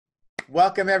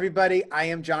Welcome, everybody. I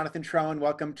am Jonathan Trowan.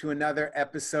 Welcome to another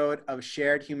episode of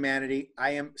Shared Humanity. I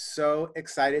am so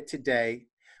excited today.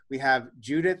 We have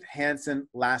Judith Hanson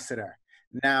Lasater.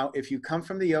 Now, if you come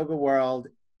from the yoga world,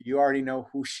 you already know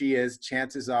who she is.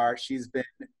 Chances are she's been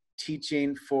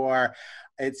teaching for,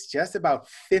 it's just about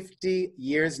 50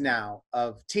 years now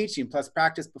of teaching, plus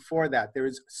practice before that. There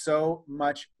is so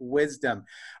much wisdom.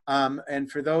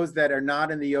 And for those that are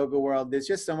not in the yoga world, there's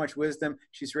just so much wisdom.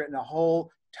 She's written a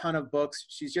whole ton of books.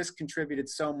 She's just contributed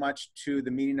so much to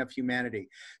the meaning of humanity.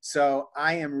 So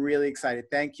I am really excited.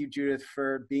 Thank you, Judith,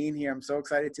 for being here. I'm so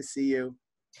excited to see you.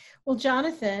 Well,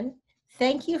 Jonathan,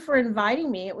 thank you for inviting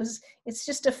me. It's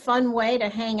just a fun way to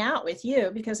hang out with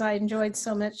you because I enjoyed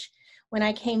so much when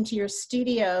I came to your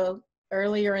studio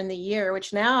earlier in the year,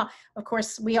 which now, of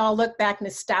course, we all look back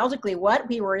nostalgically.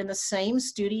 We were in the same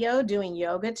studio doing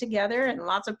yoga together and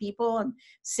lots of people and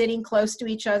sitting close to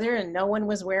each other and no one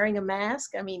was wearing a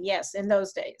mask. I mean, yes, in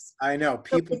those days. I know,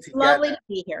 people it's together. lovely to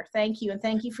be here. Thank you. And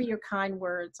thank you for your kind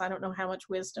words. I don't know how much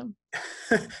wisdom.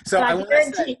 So I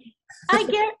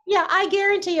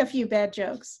guarantee a few bad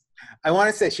jokes. I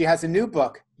want to say she has a new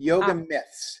book, Yoga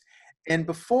Myths. And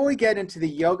before we get into the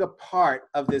yoga part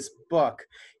of this book,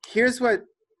 here's what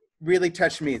really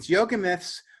touched me. It's Yoga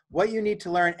Myths, what you need to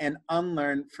learn and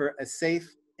unlearn for a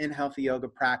safe and healthy yoga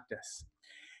practice.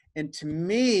 And to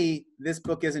me, this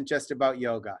book isn't just about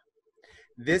yoga.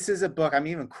 This is a book, I'm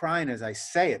even crying as I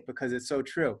say it because it's so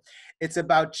true. It's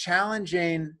about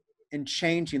challenging and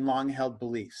changing long-held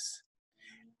beliefs.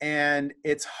 And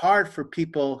it's hard for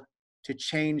people to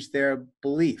change their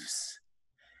beliefs.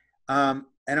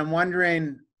 And I'm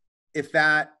wondering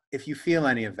if you feel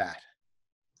any of that.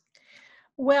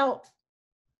 Well,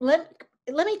 let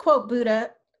me quote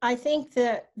Buddha. I think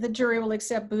that the jury will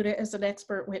accept Buddha as an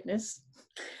expert witness.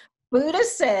 Buddha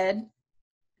said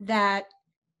that,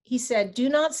 he said, do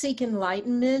not seek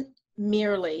enlightenment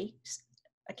merely,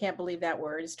 I can't believe that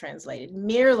word is translated,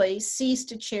 merely cease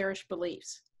to cherish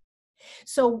beliefs.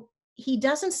 So he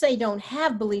doesn't say don't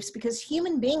have beliefs because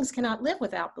human beings cannot live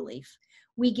without belief.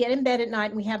 We get in bed at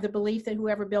night and we have the belief that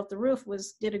whoever built the roof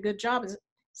did a good job.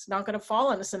 It's not going to fall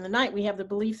on us in the night. We have the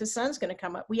belief the sun's going to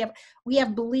come up. We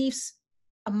have beliefs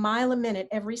a mile a minute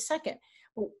every second.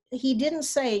 He didn't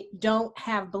say don't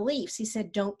have beliefs. He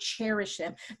said don't cherish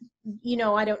them. You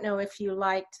know, I don't know if you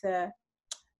liked the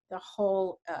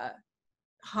whole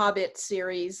Hobbit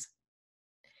series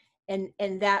and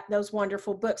those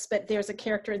wonderful books, but there's a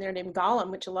character in there named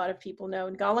Gollum, which a lot of people know.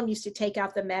 And Gollum used to take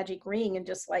out the magic ring and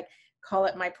just like call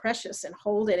it my precious and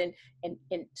hold it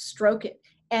and stroke it.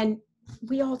 And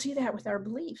we all do that with our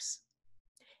beliefs.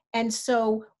 And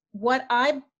so what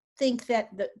I think that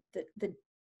the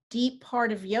deep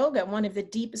part of yoga, one of the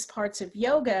deepest parts of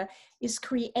yoga, is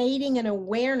creating an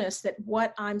awareness that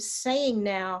what I'm saying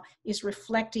now is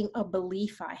reflecting a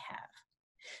belief I have.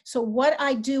 So what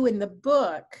I do in the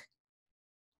book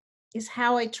is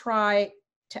how I try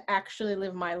to actually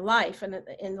live my life. And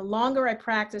the longer I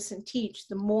practice and teach,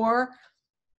 the more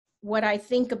what I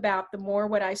think about, the more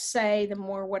what I say, the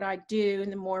more what I do,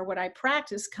 and the more what I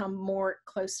practice come more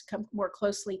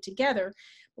closely together.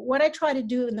 But what I try to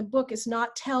do in the book is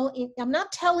I'm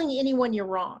not telling anyone you're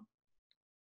wrong.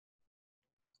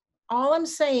 All I'm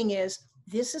saying is,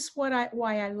 this is why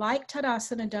I like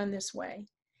Tadasana done this way.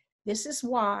 This is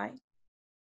why.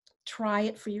 Try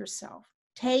it for yourself.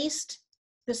 Taste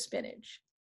the spinach.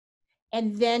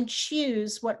 And then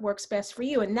choose what works best for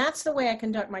you. And that's the way I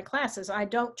conduct my classes. I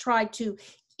don't try to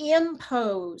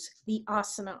impose the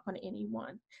asana on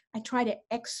anyone. I try to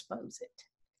expose it.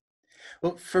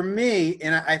 Well, for me,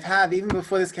 and I've had, even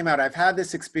before this came out, I've had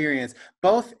this experience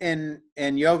both in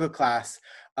yoga class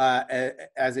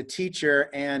as a teacher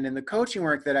and in the coaching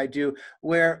work that I do,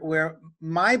 where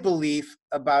my belief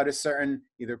about a certain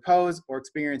either pose or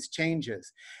experience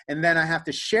changes. And then I have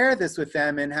to share this with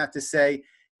them and have to say,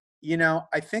 you know,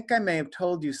 I think I may have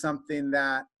told you something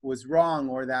that was wrong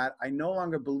or that I no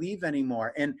longer believe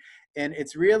anymore. And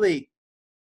it's really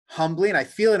humbling. I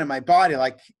feel it in my body.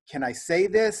 Like, can I say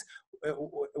this?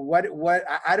 What,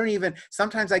 I don't even,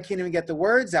 sometimes I can't even get the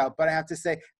words out, but I have to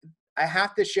say, I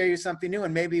have to share you something new.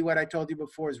 And maybe what I told you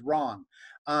before is wrong.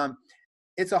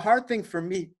 It's a hard thing for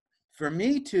me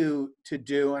to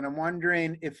do. And I'm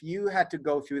wondering if you had to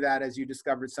go through that as you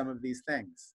discovered some of these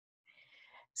things.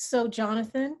 So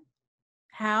Jonathan,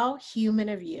 how human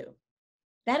of you.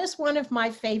 That is one of my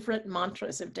favorite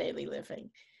mantras of daily living.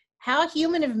 How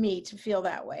human of me to feel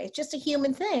that way. It's just a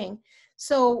human thing.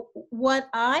 So what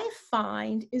I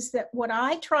find is that what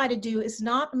I try to do is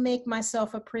not make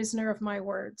myself a prisoner of my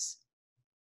words.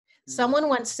 Someone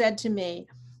once said to me,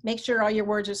 Make sure all your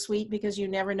words are sweet because you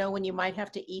never know when you might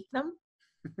have to eat them.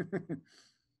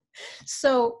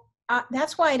 So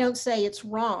that's why I don't say it's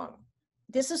wrong.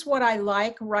 This is what I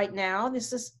like right now.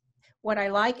 This is what I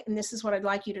like, and this is what I'd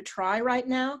like you to try right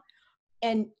now.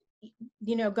 And,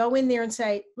 you know, go in there and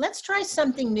say, let's try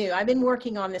something new. I've been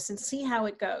working on this and see how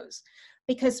it goes.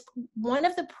 Because one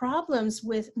of the problems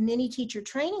with many teacher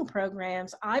training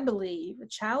programs, I believe, the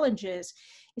challenges,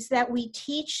 is that we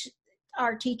teach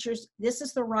our teachers, this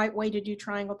is the right way to do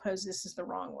triangle pose, this is the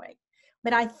wrong way.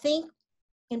 But I think,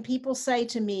 and people say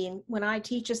to me, and when I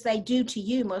teach, as they do to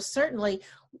you, most certainly,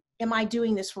 am I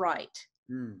doing this right?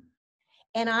 Mm.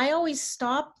 And I always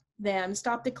stop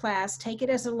the class, take it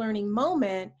as a learning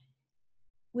moment,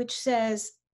 which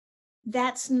says,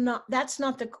 that's not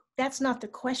the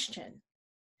question.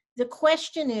 The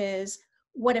question is,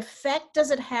 what effect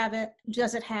does it have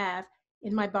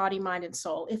in my body, mind, and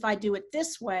soul if I do it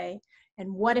this way?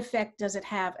 And what effect does it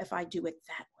have if I do it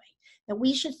that way? That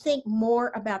we should think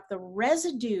more about the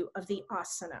residue of the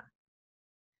asana.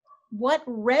 What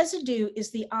residue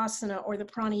is the asana or the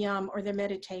pranayama or the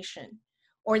meditation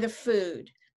or the food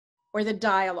or the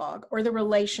dialogue or the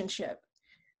relationship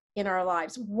in our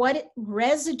lives? What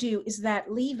residue is that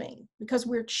leaving? Because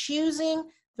we're choosing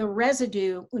the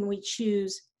residue when we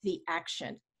choose the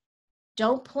action.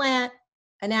 Don't plant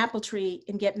an apple tree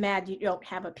and get mad you don't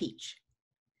have a peach.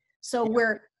 So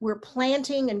we're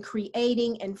planting and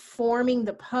creating and forming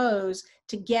the pose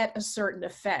to get a certain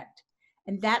effect.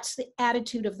 And that's the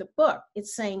attitude of the book.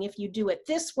 It's saying, if you do it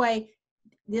this way,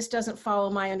 this doesn't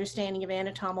follow my understanding of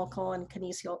anatomical and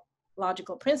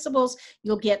kinesiological principles,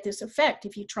 you'll get this effect.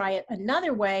 If you try it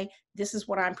another way, this is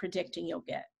what I'm predicting you'll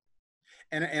get.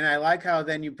 And I like how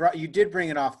then you did bring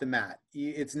it off the mat.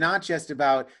 It's not just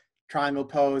about triangle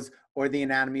pose or the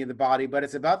anatomy of the body, but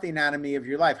it's about the anatomy of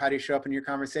your life. How do you show up in your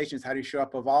conversations? How do you show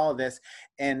up of all of this?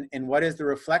 And what is the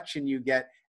reflection you get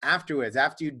afterwards?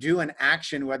 After you do an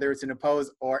action, whether it's in a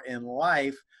pose or in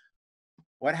life,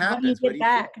 what happens? What do you get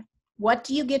back? What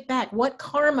do you get back? What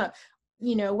karma,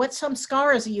 what some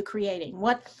scars are you creating?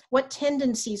 What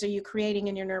tendencies are you creating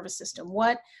in your nervous system?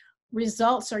 What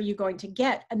results are you going to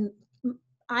get? And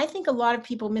I think a lot of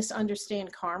people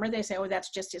misunderstand karma. They say, oh, that's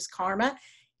just his karma.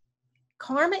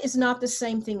 Karma is not the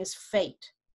same thing as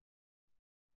fate.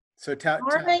 So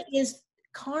karma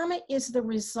is the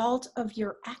result of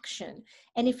your action.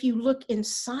 And if you look in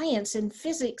science and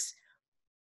physics,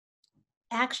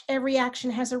 every action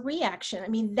has a reaction. I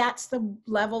mean, that's the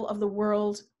level of the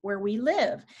world where we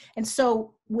live. And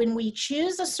so when we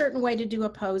choose a certain way to do a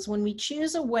pose, when we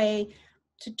choose a way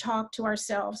to talk to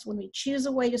ourselves, when we choose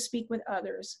a way to speak with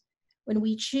others, when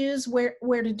we choose where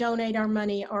to donate our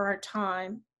money or our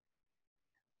time,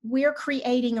 we're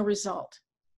creating a result.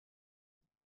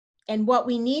 And what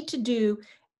we need to do,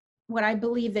 what I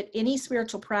believe that any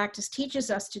spiritual practice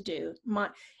teaches us to do,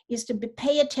 is to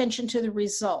pay attention to the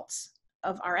results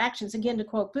of our actions. Again, to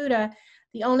quote Buddha,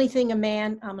 the only thing a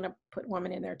man, I'm going to put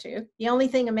woman in there too, the only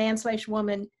thing a man /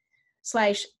 woman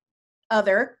 /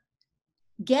 other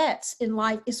gets in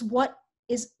life is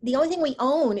the only thing we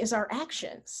own is our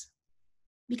actions.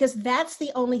 Because that's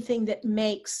the only thing that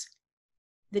makes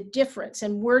the difference,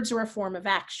 and words are a form of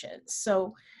action.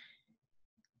 So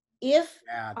if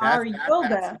that's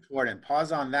important.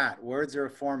 Pause on that. Words are a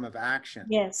form of action.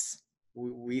 Yes.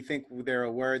 We think there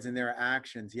are words and there are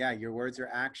actions. Yeah, your words are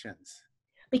actions.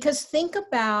 Because think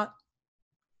about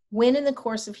when in the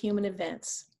course of human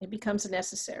events it becomes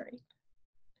necessary.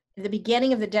 The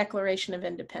beginning of the Declaration of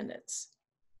Independence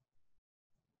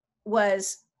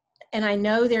was, and I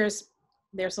know there's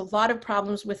a lot of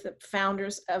problems with the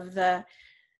founders of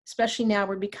especially now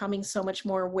we're becoming so much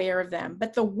more aware of them,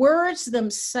 but the words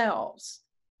themselves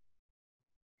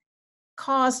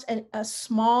caused a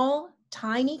small,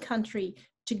 tiny country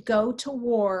to go to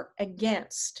war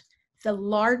against the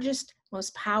largest,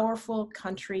 most powerful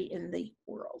country in the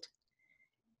world.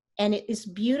 And it is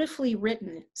beautifully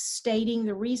written, stating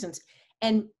the reasons.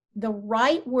 And the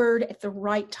right word at the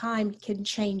right time can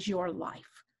change your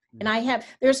life. And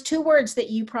there's 2 words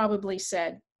that you probably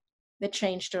said that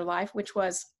changed your life, which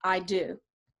was, I do.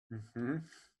 Mm-hmm.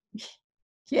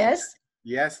 Yes?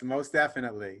 Yes, most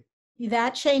definitely.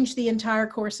 That changed the entire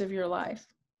course of your life.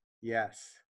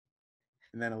 Yes.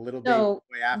 And then a little bit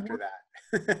after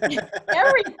that.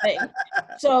 Everything.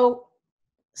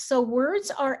 So words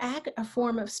are a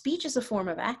form of speech, is a form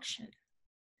of action.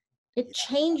 It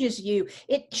changes you.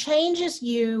 It changes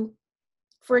you.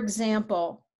 For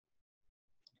example,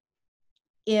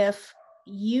 if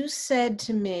you said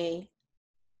to me,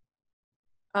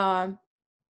 I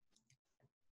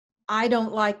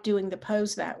don't like doing the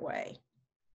pose that way,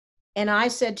 and I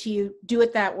said to you, do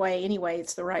it that way anyway,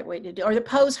 it's the right way to do, or the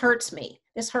pose hurts me,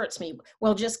 this hurts me,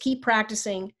 well, just keep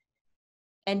practicing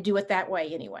and do it that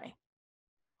way anyway.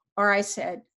 Or I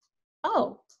said,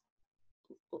 oh,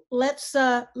 let's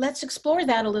explore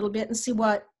that a little bit and see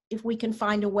what, if we can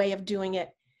find a way of doing it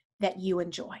that you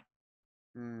enjoy.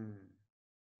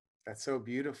 That's so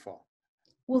beautiful.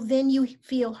 Well, then you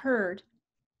feel heard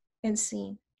and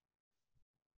seen.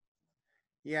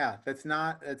 Yeah, it's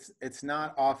not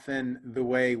often the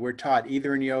way we're taught,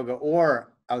 either in yoga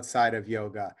or outside of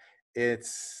yoga.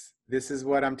 It's, this is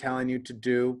what I'm telling you to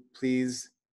do. Please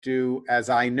do as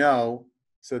I know,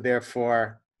 so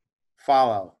therefore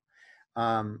follow.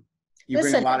 You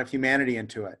bring a lot of humanity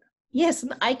into it. Yes,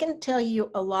 I can tell you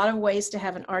a lot of ways to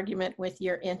have an argument with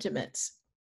your intimates.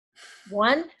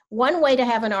 One way to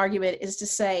have an argument is to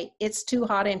say, it's too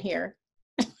hot in here.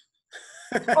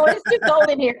 Or it's too cold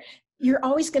in here. You're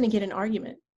always going to get an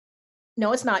argument.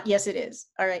 No, it's not. Yes, it is.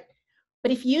 All right.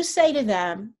 But if you say to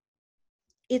them,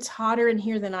 it's hotter in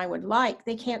here than I would like,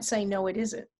 they can't say, no, it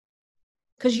isn't.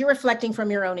 Because you're reflecting from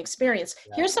your own experience.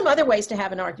 Yeah. Here's some other ways to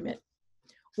have an argument.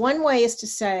 One way is to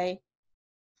say,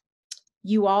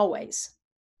 you always.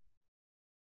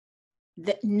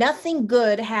 That nothing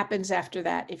good happens after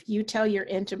that. If you tell your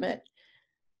intimate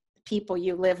people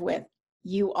you live with,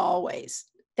 you always.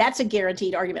 That's a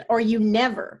guaranteed argument. Or you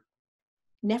never,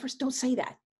 don't say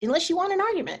that unless you want an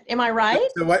argument. Am I right?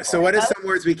 So what are some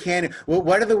words we can,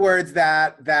 what are the words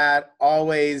that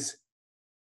always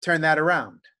turn that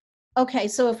around? Okay,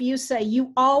 so if you say,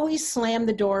 you always slam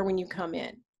the door when you come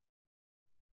in.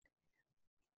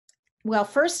 Well,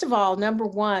 first of all, number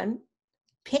one,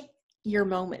 pick your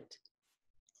moment.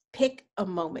 Pick a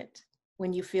moment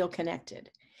when you feel connected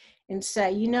and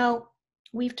say, you know,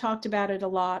 we've talked about it a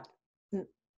lot,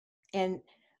 and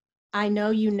I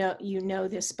know you know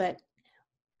this, but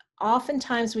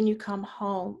oftentimes when you come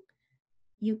home,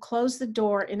 you close the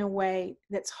door in a way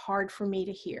that's hard for me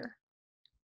to hear.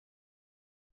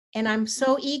 And I'm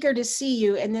so eager to see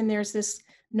you, and then there's this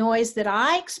noise that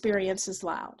I experience as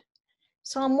loud.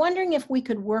 So I'm wondering if we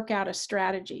could work out a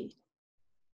strategy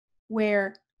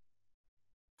where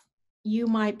you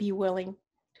might be willing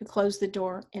to close the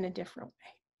door in a different way.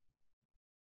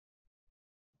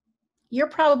 You're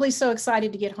probably so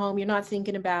excited to get home, you're not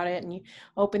thinking about it, and you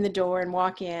open the door and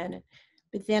walk in.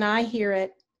 But then I hear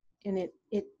it, and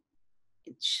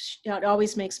it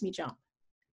always makes me jump.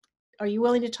 Are you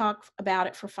willing to talk about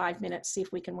it for 5 minutes, see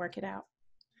if we can work it out?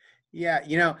 Yeah,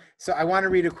 you know, so I want to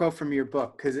read a quote from your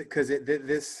book because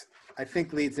this I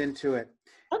think leads into it.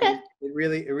 Okay. It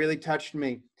really touched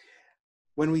me.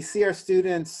 When we see our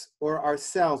students or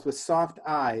ourselves with soft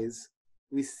eyes,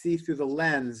 we see through the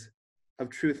lens of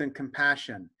truth and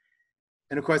compassion.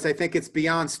 And of course, I think it's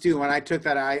beyond student. When I took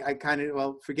that, I kind of,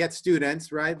 well, forget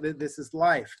students, right? This is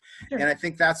life. Sure. And I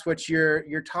think that's what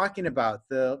you're talking about,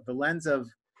 the lens of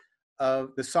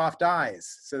the soft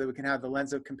eyes, so that we can have the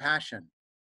lens of compassion.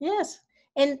 Yes.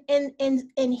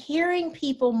 And hearing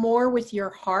people more with your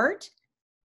heart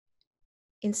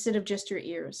instead of just your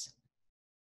ears.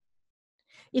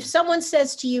 If someone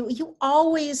says to you, you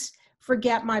always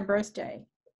forget my birthday.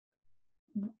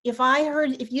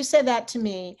 If you said that to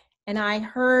me and I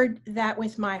heard that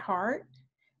with my heart,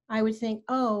 I would think,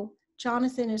 oh,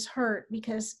 Jonathan is hurt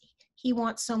because he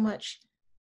wants so much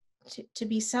to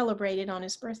be celebrated on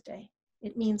his birthday.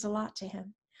 It means a lot to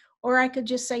him. Or I could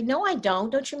just say, no, I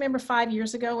don't. Don't you remember 5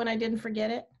 years ago when I didn't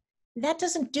forget it? That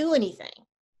doesn't do anything.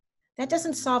 That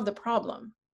doesn't solve the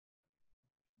problem.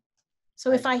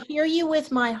 So if I hear you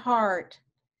with my heart,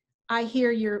 I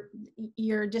hear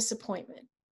your disappointment.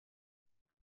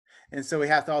 And so we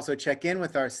have to also check in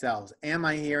with ourselves. Am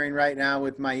I hearing right now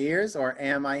with my ears, or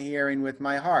am I hearing with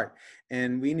my heart?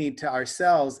 And we need to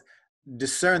ourselves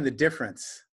discern the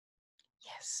difference.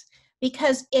 Yes,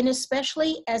 because, and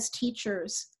especially as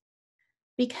teachers,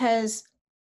 because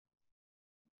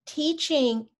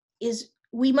teaching is,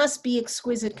 we must be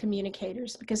exquisite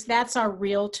communicators, because that's our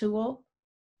real tool.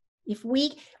 If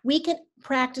we can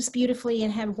practice beautifully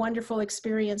and have wonderful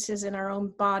experiences in our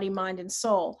own body, mind, and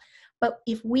soul, but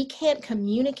if we can't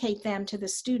communicate them to the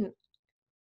student,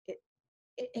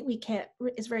 we can't,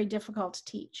 it's very difficult to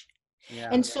teach. Yeah.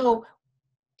 And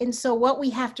so what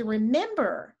we have to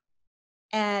remember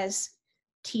as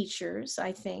teachers,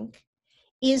 I think,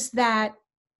 is that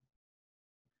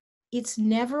it's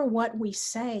never what we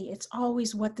say, it's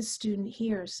always what the student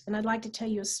hears. And I'd like to tell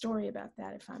you a story about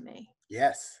that, if I may.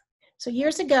 Yes. So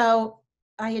years ago,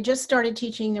 I had just started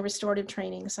teaching the restorative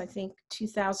trainings, I think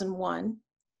 2001,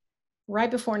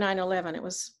 right before 9/11. It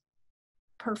was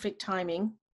perfect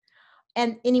timing.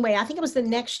 And anyway, I think it was the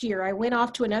next year, I went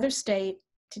off to another state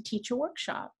to teach a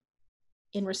workshop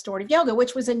in restorative yoga,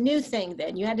 which was a new thing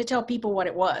then. You had to tell people what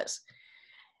it was.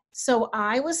 So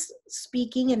I was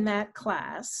speaking in that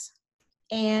class,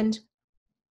 and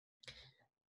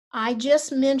I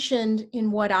just mentioned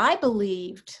in what I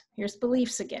believed, here's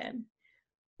beliefs again,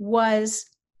 was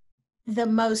the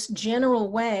most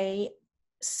general way,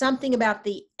 something about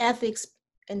the ethics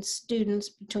and students,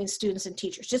 between students and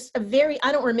teachers. Just a very,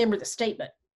 I don't remember the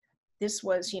statement. This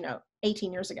was,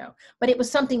 18 years ago, but it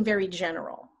was something very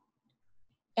general.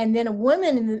 And then a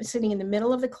woman sitting in the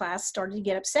middle of the class started to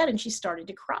get upset, and she started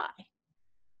to cry.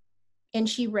 And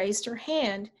she raised her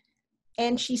hand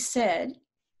and she said,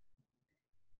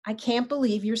 "I can't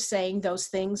believe you're saying those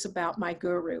things about my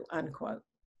guru," unquote.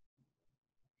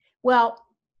 Well,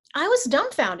 I was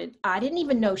dumbfounded. I didn't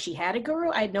even know she had a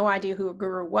guru. I had no idea who a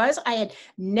guru was. I had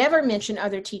never mentioned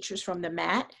other teachers from the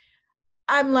mat.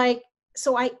 I'm like,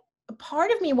 a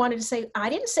part of me wanted to say, I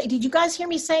didn't say, did you guys hear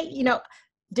me say,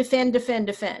 defend, defend,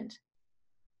 defend?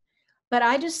 But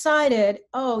I decided,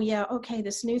 oh yeah, okay,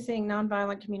 this new thing,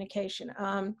 nonviolent communication.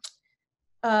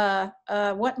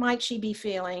 What might she be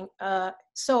feeling?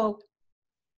 So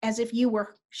as if you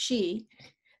were she.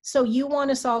 So you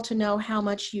want us all to know how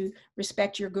much you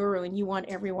respect your guru, and you want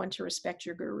everyone to respect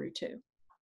your guru too.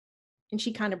 And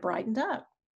she kind of brightened up.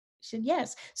 She said,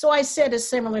 yes. So I said a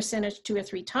similar sentence 2 or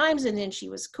 3 times, and then she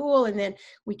was cool. And then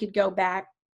we could go back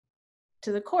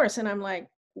to the course. And I'm like,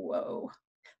 whoa.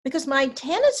 Because my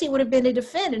tendency would have been to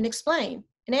defend and explain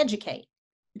and educate,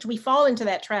 which we fall into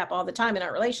that trap all the time in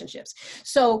our relationships.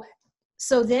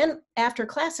 So then after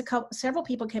class, several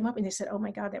people came up and they said, "Oh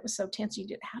my God, that was so tense.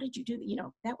 How did you do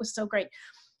that? That was so great."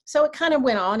 So it kind of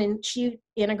went on, and she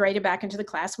integrated back into the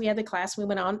class. We had the class, we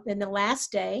went on. And the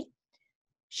last day,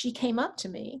 she came up to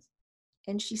me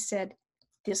and she said,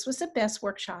 "This was the best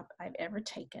workshop I've ever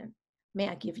taken. May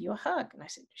I give you a hug?" And I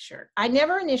said, "Sure." I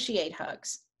never initiate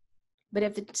hugs, but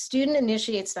if the student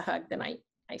initiates the hug, then I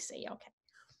say, okay,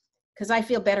 because I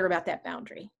feel better about that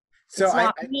boundary. So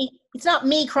it's not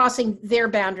me crossing their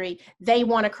boundary. They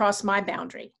want to cross my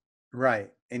boundary. Right.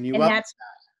 And you welcome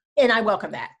that. And I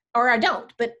welcome that. Or I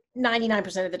don't, but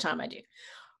 99% of the time I do.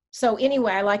 So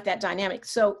anyway, I like that dynamic.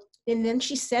 So, and then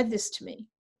she said this to me.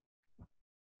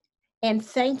 "And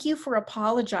thank you for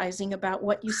apologizing about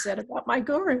what you said about my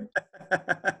guru."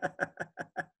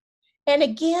 And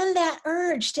again, that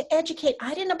urge to educate.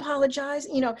 I didn't apologize,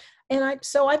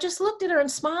 so I just looked at her and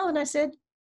smiled and I said,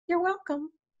 "You're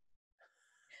welcome."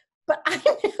 But I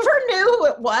never knew who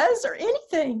it was or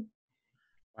anything.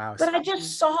 Wow. But I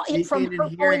just saw it from her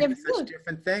point of view. Such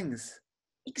different things.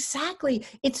 Exactly.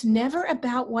 It's never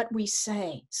about what we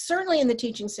say. Certainly in the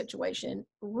teaching situation,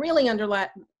 really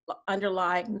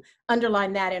underline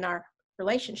that in our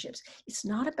relationships. It's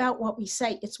not about what we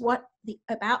say. It's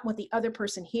about what the other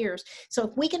person hears. So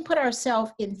if we can put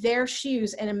ourselves in their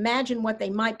shoes and imagine what they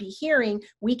might be hearing,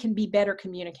 we can be better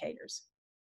communicators.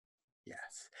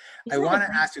 Yes. I want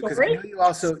to ask you, because I know you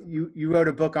also, you wrote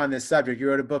a book on this subject. You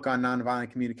wrote a book on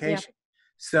nonviolent communication.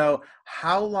 Yeah. So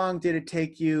how long did it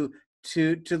take you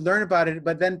to learn about it,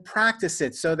 but then practice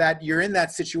it so that you're in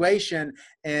that situation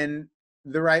and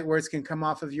the right words can come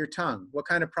off of your tongue? What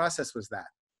kind of process was that?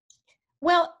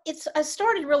 Well, I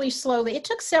started really slowly. It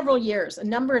took several years, a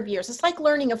number of years. It's like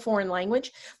learning a foreign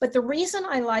language. But the reason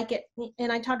I like it,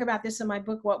 and I talk about this in my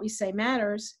book, What We Say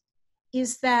Matters,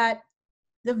 is that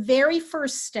the very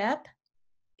first step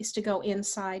is to go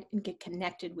inside and get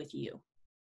connected with you,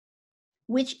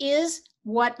 which is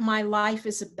what my life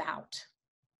is about.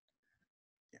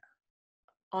 Yeah.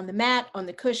 On the mat, on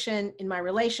the cushion, in my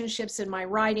relationships, in my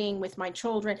writing, with my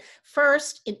children.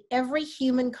 First, in every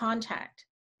human contact,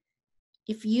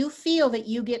 if you feel that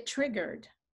you get triggered,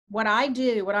 what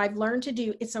I've learned to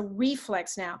do, it's a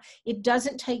reflex now. It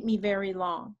doesn't take me very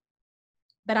long,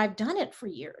 but I've done it for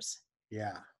years.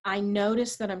 Yeah. I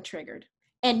notice that I'm triggered.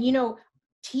 And as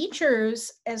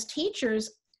teachers,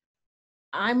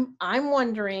 I'm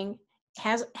wondering,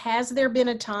 has there been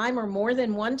a time or more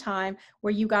than one time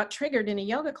where you got triggered in a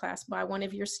yoga class by one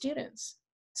of your students?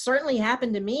 Certainly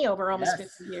happened to me over almost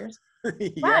 50 years. Yeah,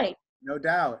 right. No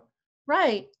doubt.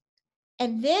 Right.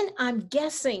 And then I'm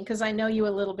guessing, because I know you a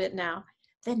little bit now,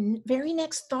 the very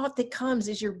next thought that comes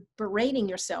is you're berating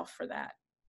yourself for that.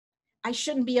 I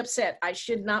shouldn't be upset. I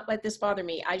should not let this bother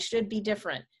me. I should be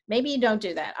different. Maybe you don't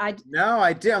do that. No,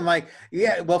 I do. I'm like,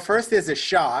 yeah, well, first there's a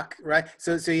shock, right?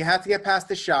 So you have to get past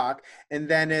the shock, and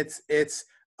then it's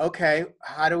okay,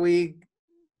 how do we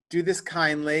do this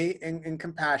kindly and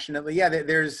compassionately? Yeah,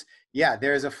 there's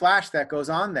a flash that goes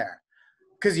on there.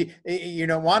 Because you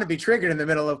don't want to be triggered in the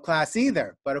middle of class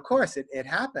either. But of course, it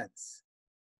happens.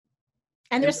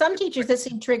 And there's some teachers that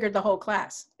seem triggered the whole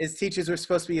class. As teachers, we're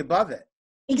supposed to be above it.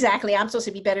 Exactly. I'm supposed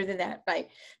to be better than that, right?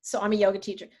 So I'm a yoga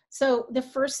teacher. So the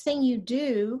first thing you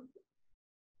do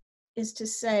is to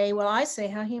say, well, I say,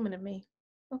 how human of me.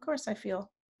 Of course I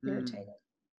feel irritated.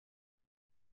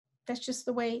 That's just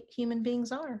the way human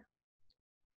beings are.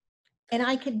 And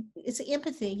it's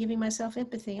empathy, giving myself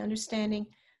empathy, understanding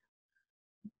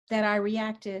that I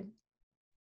reacted.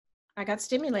 I got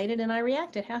stimulated and I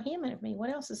reacted. How human of me. What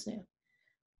else is new?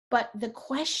 But the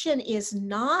question is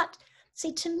not,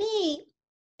 see, to me,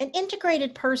 an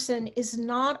integrated person is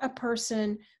not a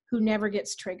person who never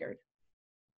gets triggered.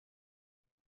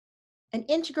 An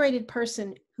integrated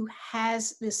person who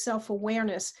has this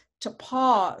self-awareness to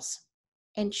pause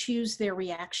and choose their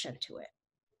reaction to it.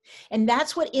 And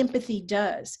that's what empathy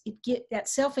does. It get that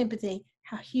self-empathy,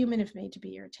 how human of me to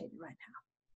be irritated right now.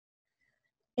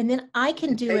 And then I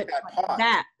can do it like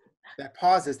that. That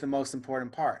pause is the most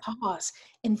important part. Pause.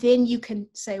 And then you can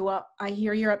say, well, I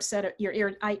hear you're upset.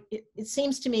 It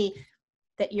seems to me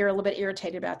that you're a little bit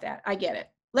irritated about that. I get it.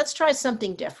 Let's try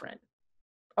something different,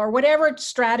 or whatever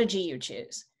strategy you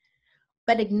choose.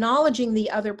 But acknowledging the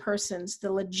other person's,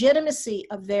 the legitimacy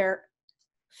of their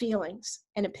feelings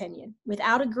and opinion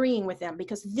without agreeing with them,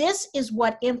 because this is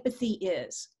what empathy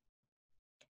is.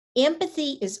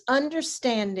 Empathy is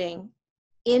understanding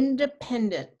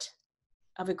independent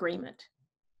of agreement.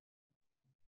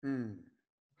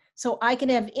 So I can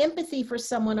have empathy for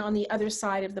someone on the other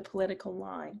side of the political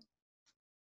line.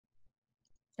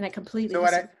 And I completely.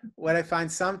 So what I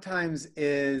find sometimes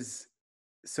is,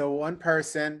 so one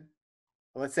person,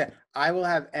 let's say I will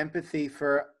have empathy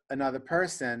for another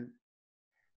person,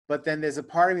 but then there's a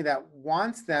part of me that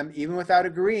wants them, even without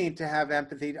agreeing, to have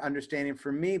empathy, understanding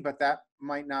for me, but that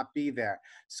might not be there.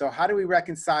 So how do we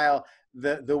reconcile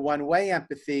the one-way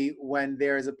empathy when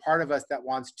there is a part of us that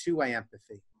wants two-way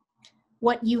empathy?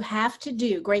 What you have to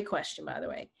do, great question, by the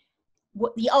way.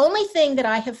 The only thing that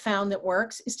I have found that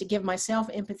works is to give myself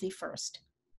empathy first,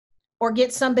 or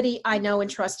get somebody I know and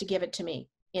trust to give it to me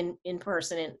in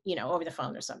person, and over the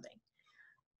phone or something.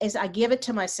 Is I give it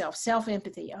to myself,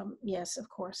 self-empathy. Yes, of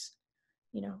course.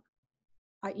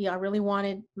 I really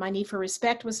wanted, my need for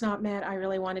respect was not met. I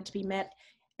really wanted to be met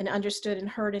and understood and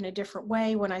heard in a different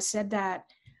way. When I said that,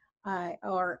 I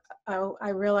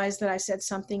realized that I said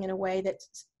something in a way that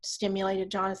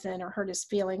stimulated Jonathan or hurt his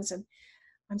feelings. And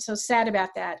I'm so sad about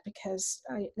that, because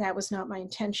that was not my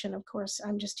intention. Of course,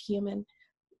 I'm just human.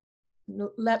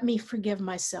 Let me forgive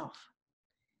myself.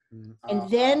 And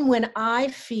then when I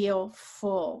feel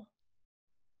full,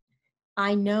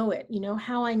 I know it. You know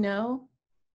how I know?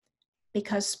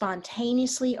 Because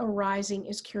spontaneously arising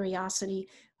is curiosity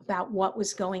about what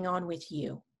was going on with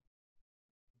you.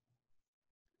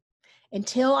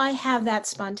 Until I have that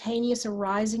spontaneous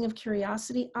arising of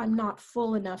curiosity, I'm not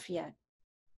full enough yet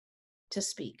to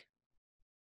speak.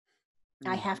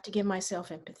 I have to give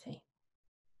myself empathy.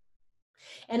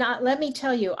 And let me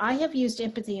tell you, I have used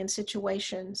empathy in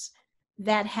situations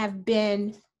that have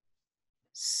been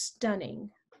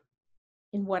stunning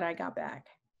in what I got back.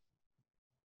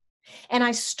 And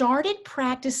I started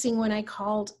practicing when I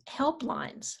called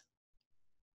helplines.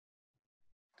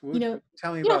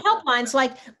 Tell me about helplines,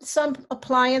 like some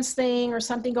appliance thing or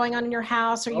something going on in your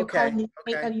house, or you're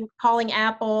calling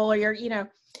Apple, or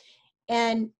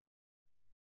and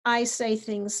I say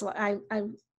things like,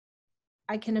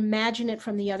 I can imagine it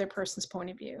from the other person's point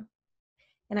of view.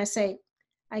 And I say,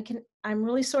 I'm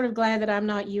really sort of glad that I'm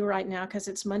not you right now, because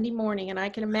it's Monday morning and I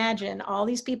can imagine all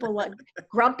these people, like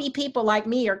grumpy people like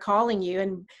me, are calling you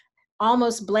and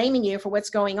almost blaming you for what's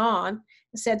going on.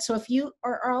 I said, so if you,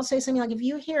 or I'll say something like, if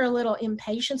you hear a little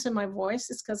impatience in my voice,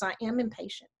 it's because I am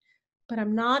impatient, but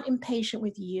I'm not impatient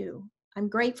with you. I'm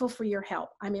grateful for your help.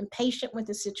 I'm impatient with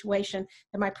the situation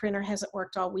that my printer hasn't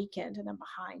worked all weekend and I'm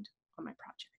behind on my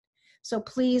project. So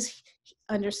please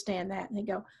understand that. And they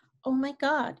go, oh my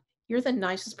God, you're the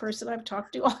nicest person I've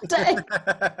talked to all day.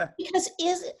 Because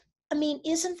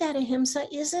isn't that ahimsa?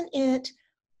 Isn't it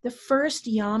the first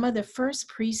yama, the first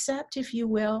precept, if you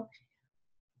will,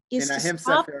 is and to ahimsa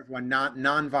stop for everyone,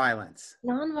 non-violence.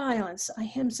 Non-violence,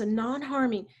 ahimsa,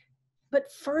 non-harming.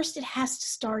 But first it has to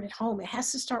start at home. It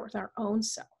has to start with our own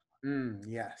self.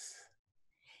 Yes.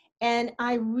 And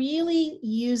I really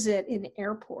use it in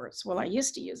airports. Well, I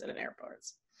used to use it in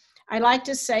airports. I like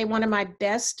to say one of my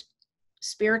best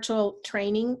spiritual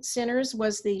training centers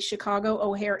was the Chicago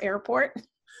O'Hare Airport.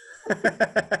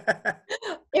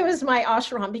 It was my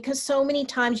ashram, because so many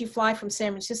times you fly from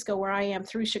San Francisco, where I am,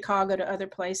 through Chicago to other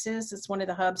places. It's one of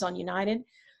the hubs on United.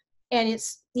 And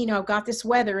it's, got this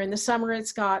weather. In the summer,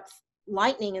 it's got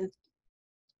lightning and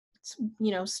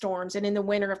storms, and in the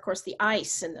winter, of course, the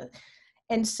ice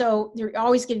and so they're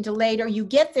always getting delayed, or you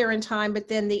get there in time, but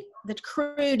then the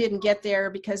crew didn't get there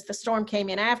because the storm came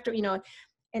in after,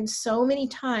 and so many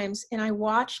times, and I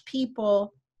watch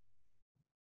people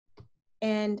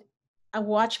and I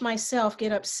watch myself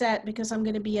get upset because I'm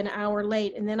going to be an hour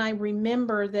late. And then I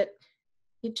remember that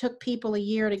it took people a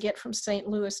year to get from St.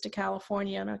 Louis to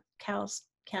California on a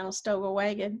Conestoga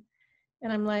wagon.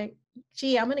 And I'm like,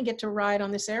 gee, I'm going to get to ride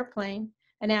on this airplane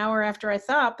an hour after I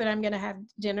thought, but I'm going to have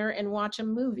dinner and watch a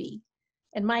movie.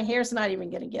 And my hair's not even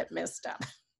going to get messed up.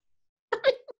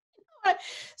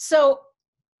 So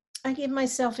I give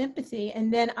myself empathy,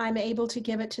 and then I'm able to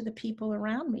give it to the people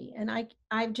around me. And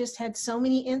I've just had so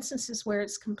many instances where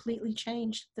it's completely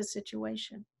changed the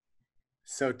situation.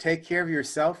 So take care of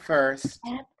yourself first.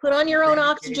 Put on your own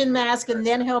oxygen mask and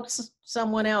then help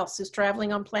someone else who's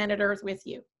traveling on planet Earth with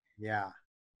you. Yeah.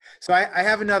 So I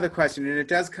have another question, and it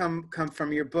does come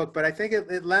from your book, but I think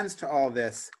it lends to all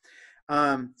this.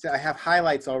 So I have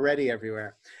highlights already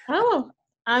everywhere. Oh,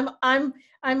 I'm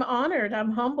honored.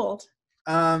 I'm humbled.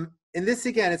 And this,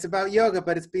 again, it's about yoga,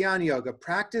 but it's beyond yoga.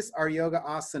 Practice our yoga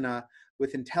asana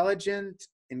with intelligent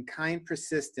and kind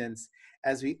persistence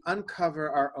as we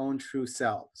uncover our own true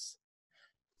selves.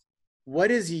 What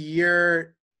is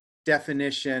your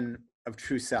definition of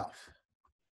true self?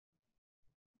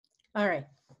 All right.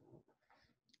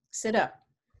 Sit up.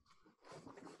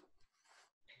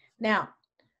 Now,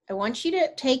 I want you to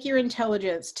take your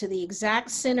intelligence to the exact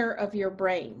center of your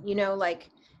brain, like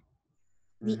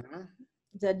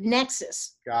the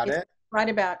nexus. Got it. Right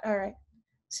about. All right.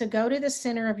 So go to the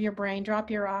center of your brain, drop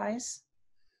your eyes.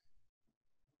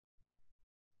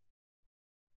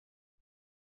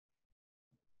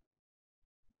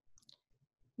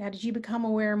 Now, did you become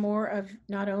aware more of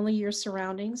not only your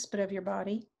surroundings, but of your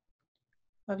body,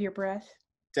 of your breath?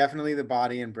 Definitely the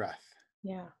body and breath.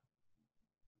 Yeah.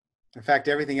 In fact,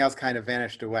 everything else kind of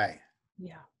vanished away.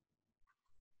 Yeah.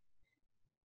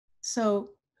 So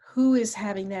who is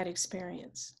having that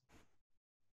experience?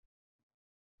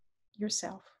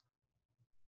 Yourself.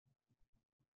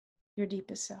 Your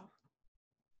deepest self.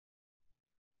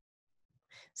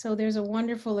 So there's a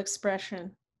wonderful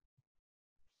expression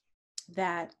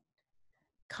that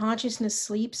consciousness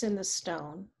sleeps in the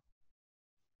stone.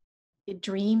 It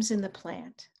dreams in the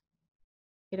plant.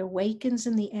 It awakens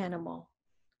in the animal.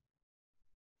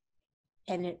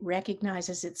 And it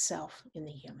recognizes itself in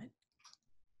the human.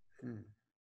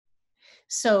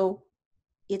 So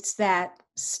it's that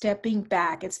stepping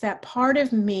back. It's that part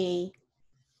of me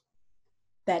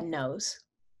that knows.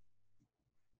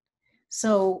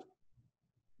 So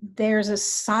there's a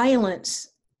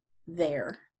silence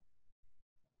there.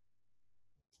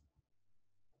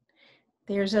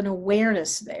 There's an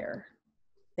awareness there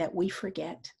that we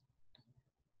forget.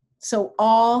 So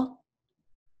all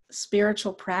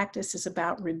spiritual practice is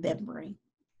about remembering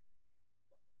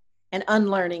and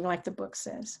unlearning, like the book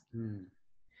says.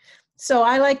 So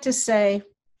I like to say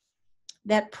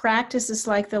that practice is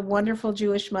like the wonderful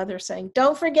Jewish mother saying,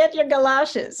 don't forget your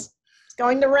galoshes. It's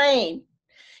going to rain.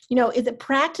 The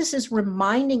practice is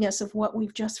reminding us of what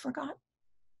we've just forgotten,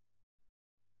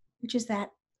 which is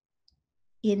that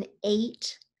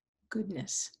innate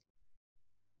goodness,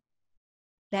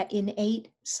 that innate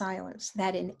silence,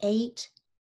 that innate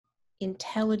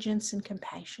intelligence and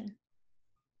compassion.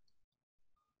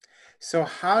 So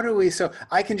how do we, so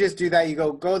I can just do that. You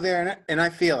go there and I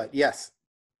feel it. Yes.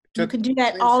 You can do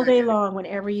that all day long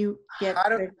whenever you get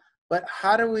there. But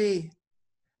how do we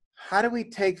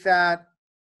take that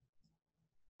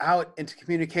out into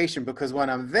communication? Because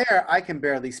when I'm there, I can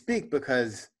barely speak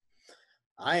because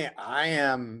I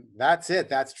am, that's it.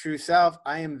 That's true self.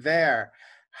 I am there.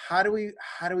 How do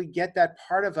we get that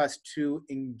part of us to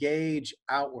engage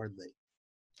outwardly?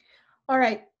 All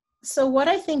right. So what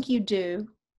I think you do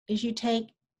is you do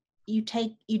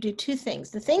two things.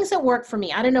 The things that work for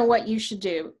me, I don't know what you should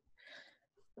do.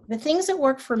 The things that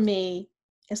work for me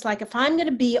is like if I'm going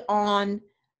to be on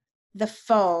the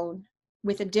phone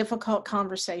with a difficult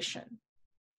conversation,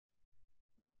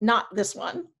 not this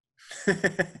one.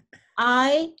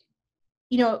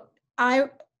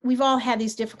 We've all had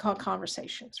these difficult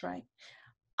conversations, right?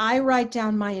 I write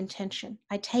down my intention.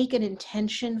 I take an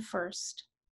intention first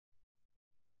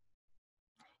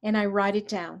and I write it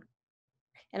down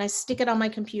and I stick it on my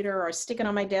computer or I stick it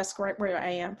on my desk right where I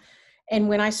am. And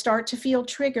when I start to feel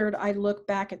triggered, I look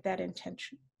back at that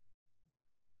intention.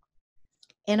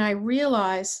 And I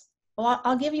realize, well,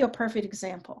 I'll give you a perfect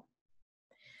example.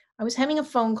 I was having a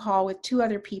phone call with two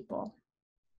other people.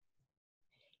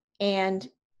 And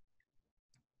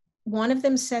one of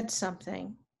them said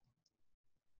something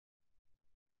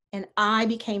and I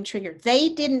became triggered. They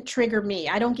didn't trigger me.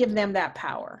 I don't give them that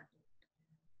power.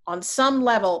 On some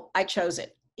level, I chose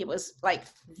it. It was like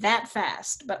that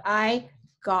fast, but I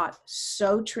got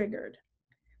so triggered.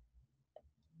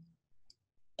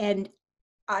 And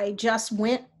I just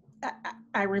went,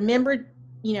 I remembered,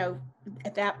 you know,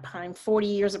 at that time, 40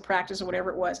 years of practice or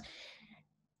whatever it was,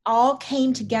 all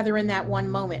came together in that one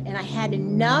moment. And I had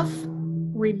enough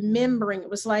remembering. It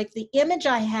was like the image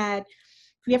I had.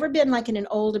 Have you ever been like in an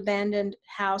old abandoned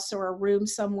house or a room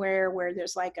somewhere where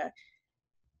there's like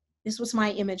this was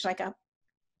my image, like a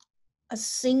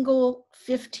single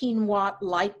 15-watt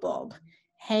light bulb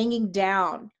hanging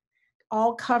down,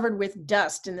 all covered with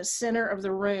dust in the center of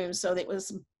the room. So that it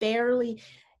was barely,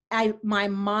 my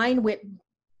mind went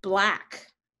blank,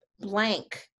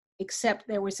 except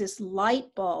there was this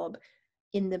light bulb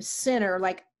in the center,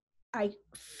 like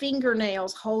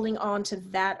fingernails holding on to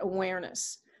that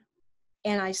awareness.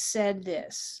 And I said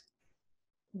this,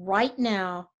 right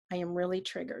now, I am really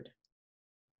triggered.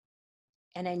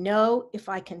 And I know if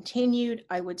I continued,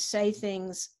 I would say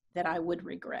things that I would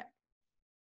regret.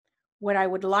 What I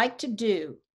would like to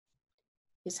do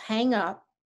is hang up.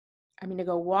 I'm going to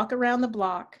go walk around the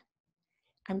block.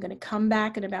 I'm going to come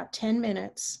back in about 10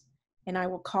 minutes and I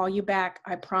will call you back.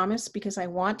 I promise, because I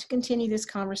want to continue this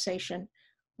conversation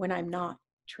when I'm not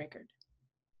triggered.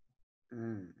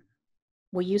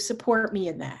 Will you support me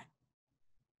in that?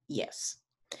 Yes.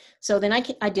 So then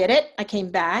I did it. I came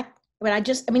back, but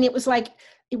it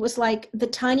was like the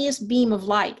tiniest beam of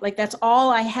light. Like that's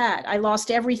all I had. I lost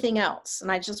everything else.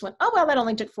 And I just went, oh, well, that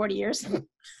only took 40 years.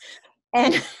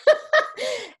 And,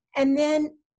 and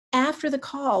then after the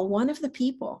call, one of the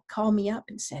people called me up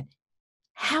and said,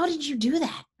 how did you do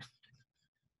that?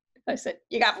 I said,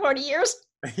 you got 40 years?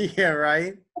 Yeah,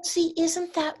 right. But see,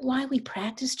 isn't that why we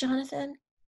practice, Jonathan?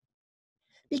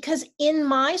 Because in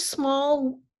my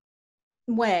small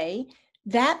way,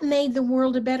 that made the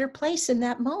world a better place in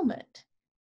that moment.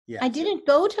 Yes. I didn't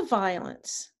go to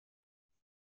violence.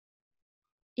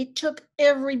 It took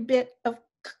every bit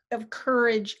of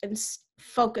courage and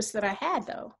focus that I had,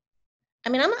 though. I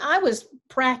mean, I was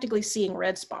practically seeing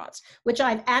red spots, which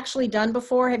I've actually done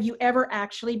before. Have you ever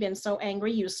actually been so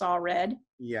angry you saw red?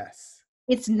 Yes.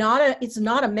 It's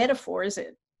not a metaphor, is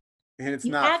it? And it's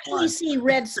you not actually fun. See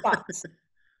red spots.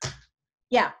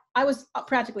 Yeah, I was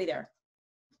practically there.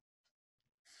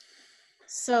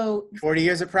 So 40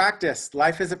 years of practice.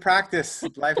 Life is a practice.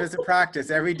 Life is a practice.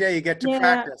 Every day you get to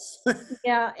practice.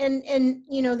 Yeah. And,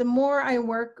 you know, the more I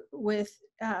work with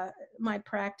my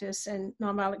practice and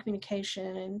nonviolent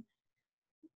communication, and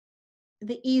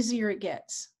the easier it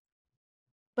gets.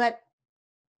 But,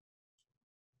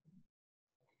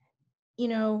 you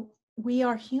know, we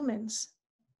are humans.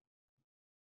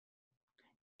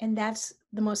 And that's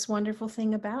the most wonderful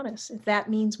thing about us. If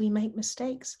that means we make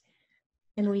mistakes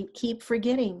and we keep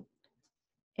forgetting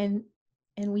and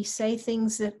we say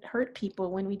things that hurt people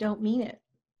when we don't mean it.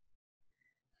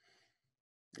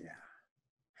 Yeah.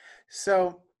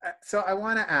 So I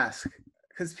want to ask,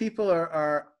 because people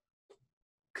are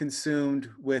consumed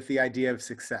with the idea of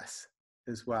success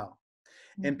as well.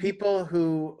 Mm-hmm. And people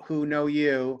who know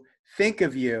you think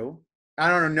of you, I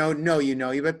don't know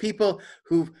you, but people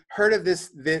who've heard of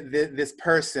this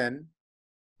person,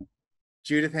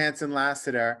 Judith Hanson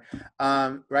Lasater,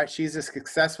 right? She's a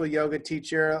successful yoga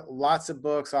teacher, lots of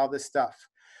books, all this stuff.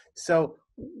 So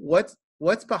what's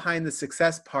behind the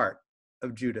success part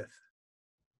of Judith?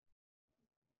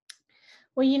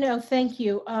 Well, you know, thank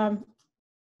you.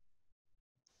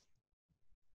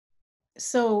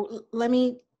 So let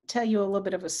me tell you a little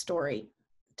bit of a story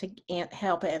to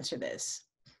help answer this.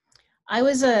 I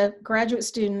was a graduate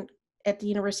student at the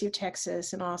University of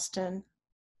Texas in Austin.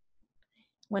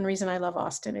 One reason I love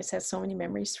Austin is it has so many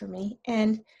memories for me.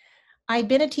 And I'd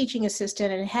been a teaching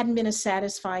assistant and it hadn't been as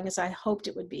satisfying as I hoped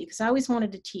it would be, because I always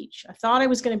wanted to teach. I thought I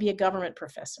was going to be a government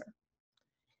professor,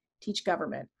 teach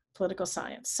government, political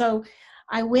science. So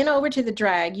I went over to the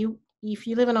Drag. If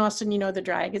you live in Austin, you know the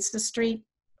Drag. It's the street,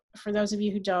 for those of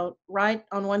you who don't, right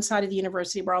on one side of the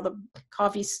university where all the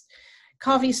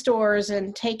coffee stores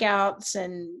and takeouts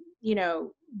and, you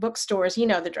know, bookstores, you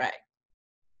know the Drag.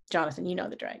 Jonathan, you know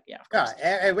the Drag, yeah.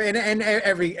 And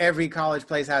every college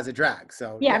place has a Drag,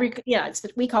 so yeah.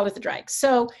 We call it the Drag.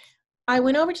 So I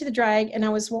went over to the Drag and I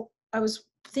was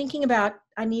thinking about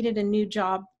I needed a new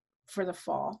job for the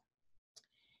fall,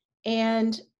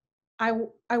 and I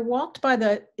walked by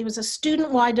it was a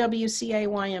student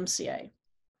YMCA,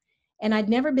 and I'd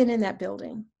never been in that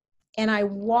building, and I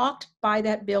walked by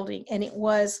that building, and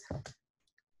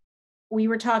we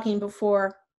were talking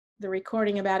before the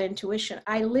recording about intuition.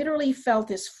 I literally felt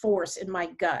this force in my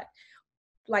gut,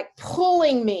 like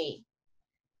pulling me.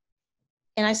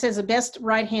 And I said, it's the best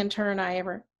right-hand turn I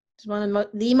ever, it's one of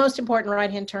the most important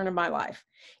right-hand turn of my life.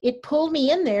 It pulled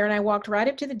me in there and I walked right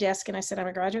up to the desk and I said, I'm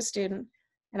a graduate student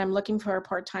and I'm looking for a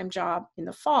part-time job in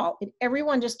the fall. And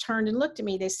everyone just turned and looked at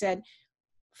me. They said,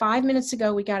 5 minutes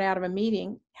ago, we got out of a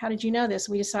meeting. How did you know this?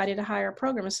 We decided to hire a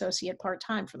program associate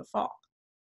part-time for the fall.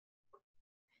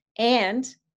 And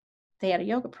they had a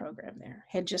yoga program there,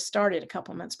 had just started a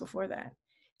couple months before that.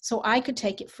 So I could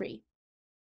take it free.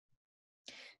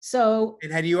 So.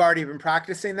 And had you already been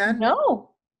practicing then?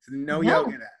 No. No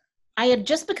yoga then? I had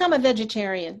just become a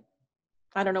vegetarian.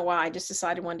 I don't know why. I just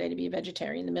decided one day to be a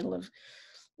vegetarian in the middle of,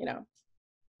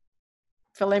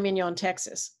 filet mignon,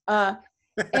 Texas.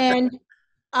 And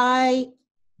I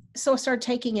started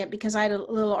taking it because I had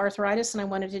a little arthritis and I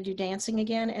wanted to do dancing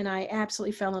again. And I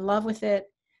absolutely fell in love with it.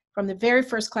 From the very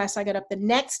first class, I got up the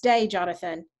next day,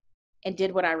 Jonathan, and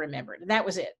did what I remembered. And that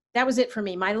was it. That was it for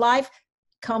me. My life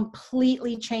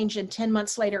completely changed. And 10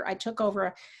 months later, I took over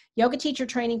a yoga teacher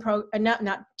training program,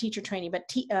 not teacher training, but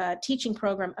teaching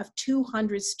program of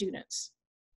 200 students.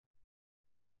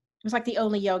 It was like the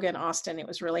only yoga in Austin. It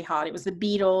was really hot. It was the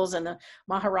Beatles and the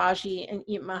Maharaji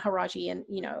and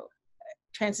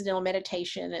transcendental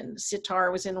meditation, and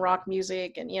sitar was in rock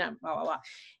music, and blah blah blah.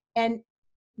 And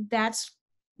that's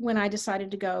when I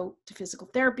decided to go to physical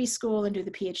therapy school and do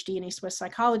the PhD in East-West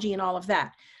psychology and all of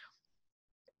that.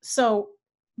 So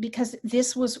because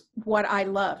this was what I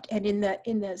loved, and in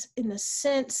the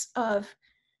sense of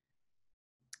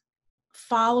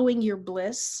following your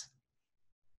bliss,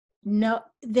 no,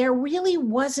 there really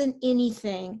wasn't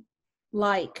anything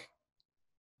like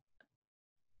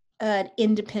an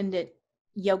independent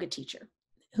yoga teacher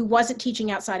who wasn't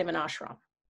teaching outside of an ashram.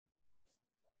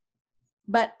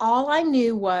 But all I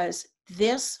knew was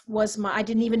this was I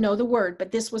didn't even know the word,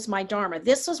 but this was my dharma.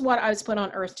 This was what I was put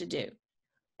on earth to do.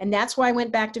 And that's why I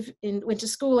went to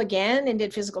school again and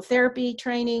did physical therapy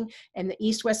training and the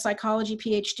East-West psychology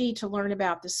PhD to learn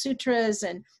about the sutras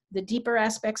and the deeper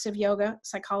aspects of yoga,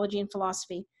 psychology, and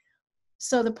philosophy.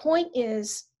 So the point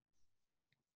is,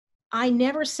 I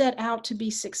never set out to be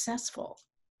successful.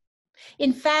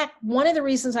 In fact, one of the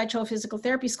reasons I chose physical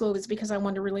therapy school was because I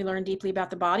wanted to really learn deeply about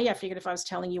the body. I figured if I was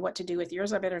telling you what to do with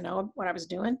yours, I better know what I was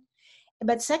doing.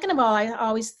 But second of all, I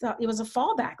always thought it was a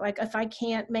fallback. Like, if I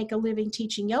can't make a living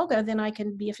teaching yoga, then I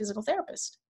can be a physical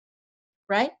therapist,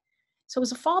 right? So it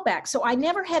was a fallback. So I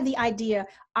never had the idea,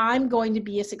 I'm going to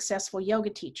be a successful yoga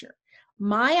teacher.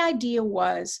 My idea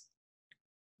was,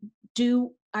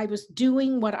 I was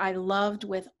doing what I loved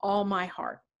with all my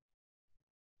heart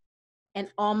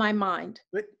and all my mind.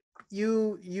 But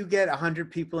you get 100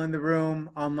 people in the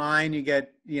room. Online, you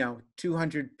get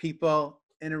 200 people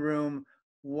in a room.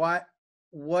 What's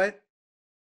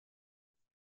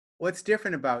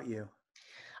different about you?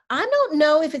 I don't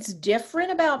know if it's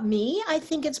different about me. I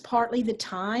think it's partly the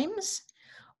times.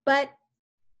 But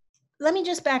let me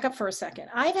just back up for a second.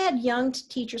 I've had young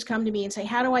teachers come to me and say,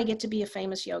 how do I get to be a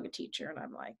famous yoga teacher? And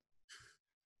I'm like,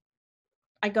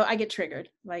 I get triggered.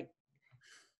 Like,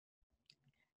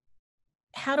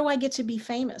 how do I get to be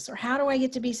famous? Or how do I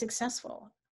get to be successful?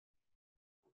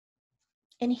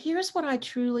 And here's what I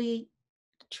truly,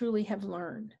 truly have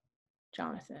learned,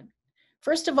 Jonathan.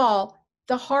 First of all,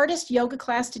 the hardest yoga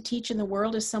class to teach in the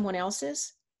world is someone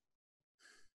else's.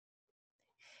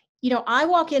 I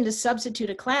walk in to substitute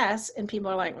a class and people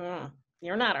are like,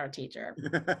 you're not our teacher.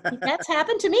 That's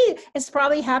happened to me. It's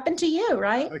probably happened to you,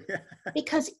 right? Oh, yeah.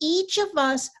 Because each of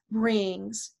us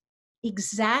brings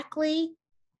exactly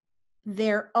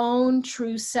their own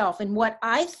true self. And what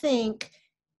I think,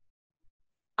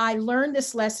 I learned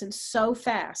this lesson so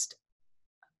fast.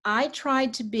 I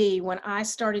tried to be, when I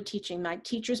started teaching, my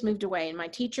teachers moved away and my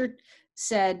teacher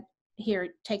said, here,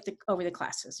 take over the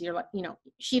classes. You're like,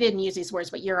 she didn't use these words,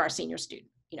 but you're our senior student.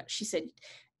 She said,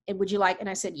 would you like? And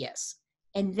I said, yes.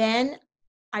 And then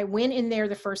I went in there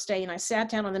the first day and I sat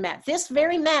down on the mat, this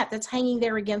very mat that's hanging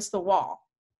there against the wall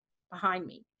behind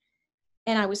me.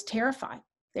 And I was terrified.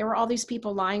 There were all these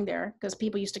people lying there because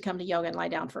people used to come to yoga and lie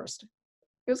down first.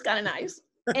 It was kind of nice.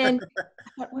 And I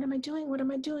thought, what am I doing? What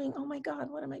am I doing? Oh my God,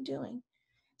 what am I doing?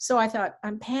 So I thought,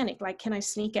 I'm panicked. Like, can I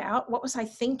sneak out? What was I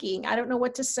thinking? I don't know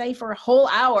what to say for a whole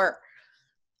hour.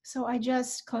 So I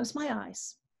just closed my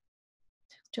eyes,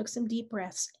 took some deep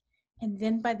breaths. And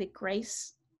then by the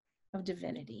grace of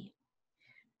divinity,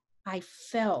 I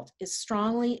felt as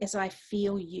strongly as I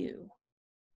feel you.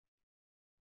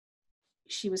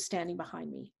 She was standing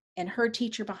behind me and her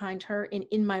teacher behind her. And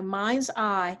in my mind's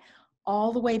eye,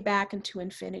 all the way back into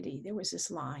infinity, there was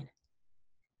this line.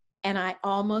 And I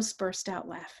almost burst out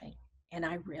laughing. And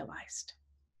I realized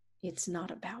it's not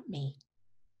about me.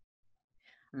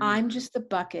 I'm just the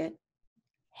bucket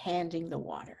handing the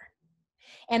water.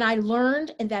 And I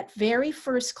learned in that very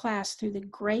first class, through the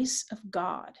grace of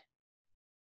God,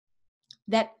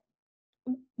 that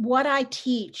what I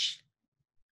teach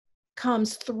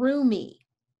comes through me,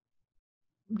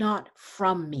 not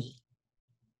from me.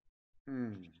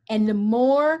 And the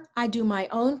more I do my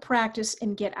own practice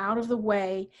and get out of the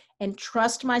way and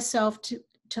trust myself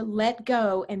to let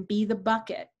go and be the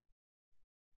bucket,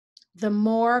 the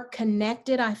more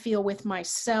connected I feel with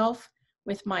myself,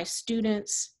 with my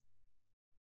students,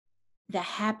 the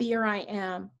happier I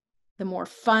am, the more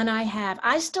fun I have.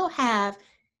 I still have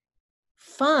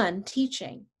fun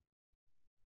teaching.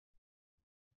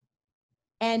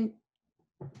 And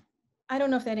I don't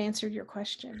know if that answered your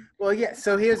question. Well, yeah.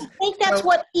 So here's. I think that's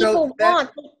what people want.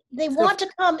 They want to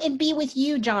come and be with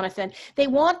you, Jonathan. They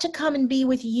want to come and be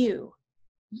with you.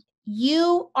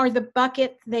 You are the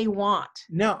bucket they want.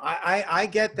 No, I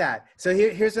get that. So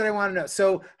here's what I want to know.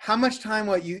 So how much time,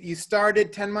 you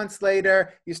started 10 months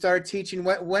later, you started teaching.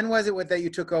 When was it that you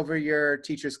took over your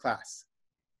teacher's class?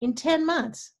 In 10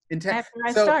 months. After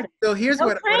I so, started. So here's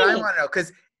what I want to know,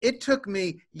 because it took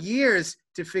me years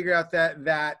to figure out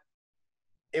that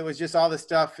it was just all the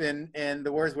stuff and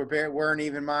the words weren't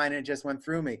even mine, and it just went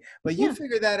through me. But you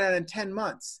figured that out in 10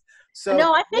 months. So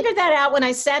no, I figured that out when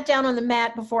I sat down on the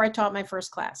mat before I taught my first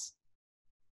class.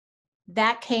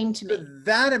 That came to me.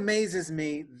 That amazes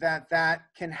me that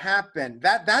can happen.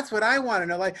 That's what I want to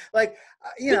know. Like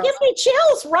it gives me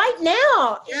chills right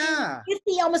now. Yeah.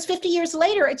 Almost 50 years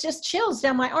later, it just chills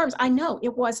down my arms. I know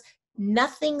it was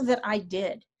nothing that I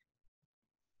did.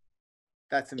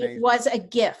 That's amazing. It was a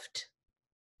gift.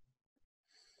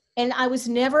 And I was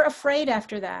never afraid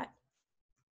after that.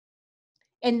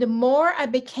 And the more I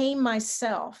became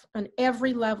myself on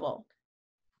every level,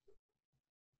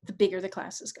 the bigger the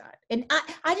classes got. And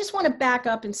I just want to back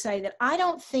up and say that I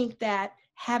don't think that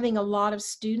having a lot of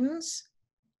students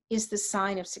is the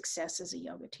sign of success as a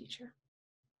yoga teacher.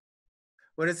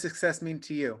 What does success mean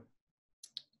to you?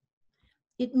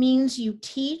 It means you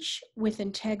teach with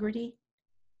integrity.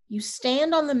 You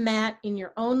stand on the mat in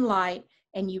your own light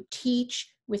and you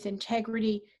teach with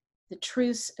integrity the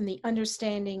truths and the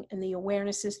understanding and the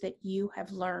awarenesses that you have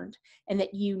learned and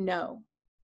that you know.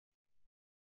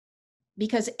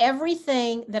 Because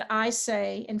everything that I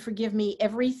say, and forgive me,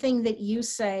 everything that you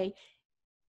say,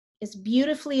 as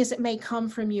beautifully as it may come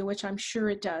from you, which I'm sure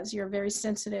it does, you're a very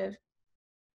sensitive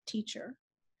teacher.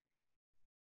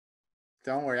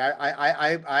 Don't worry, I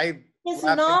laugh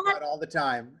about all the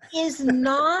time. Is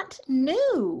not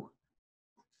new.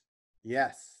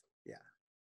 Yes, yeah.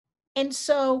 And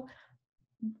so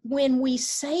when we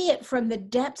say it from the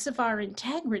depths of our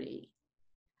integrity,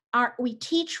 we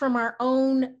teach from our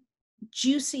own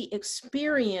juicy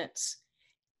experience,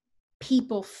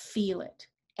 people feel it.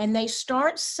 And they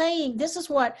start saying, this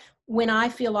is when I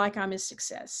feel like I'm a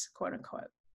success, quote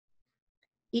unquote.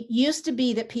 It used to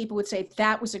be that people would say,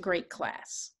 that was a great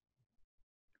class.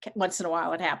 Once in a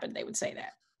while it happened, they would say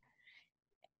that.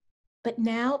 But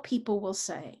now people will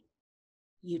say,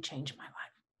 you changed my life.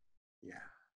 Yeah.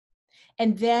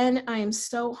 And then I am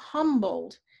so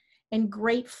humbled and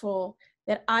grateful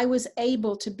that I was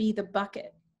able to be the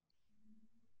bucket.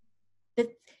 That,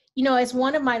 as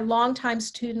one of my longtime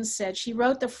students said, she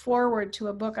wrote the foreword to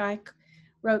a book I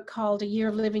wrote called A Year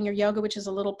of Living Your Yoga, which is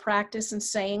a little practice and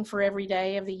saying for every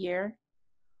day of the year.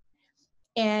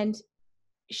 And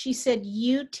she said,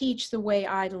 you teach the way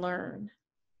I learn.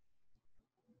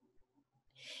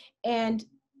 And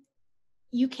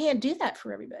you can't do that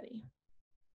for everybody.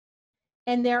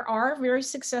 And there are very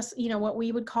successful, what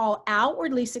we would call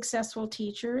outwardly successful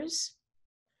teachers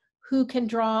who can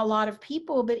draw a lot of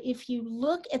people. But if you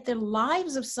look at the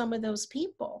lives of some of those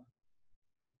people,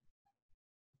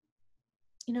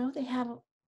 they have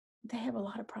a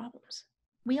lot of problems.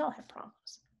 We all have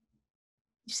problems.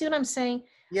 You see what I'm saying?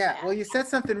 Yeah. Well, you said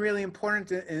something really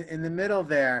important in the middle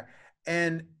there,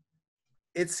 and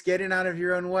it's getting out of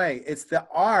your own way. It's the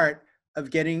art of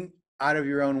getting out of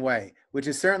your own way, which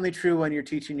is certainly true when you're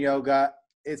teaching yoga.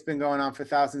 It's been going on for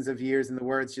thousands of years, and the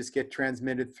words just get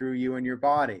transmitted through you and your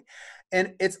body.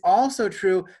 And it's also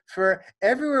true for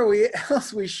everywhere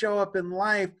else we show up in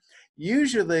life.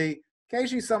 Usually,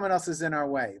 occasionally someone else is in our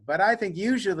way, but I think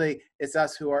usually it's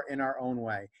us who are in our own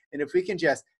way. And if we can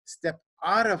just step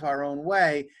out of our own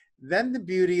way, then the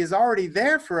beauty is already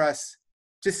there for us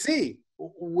to see.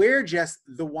 We're just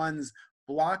the ones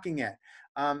blocking it.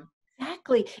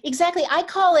 Exactly. I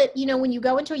call it, when you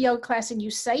go into a yoga class and you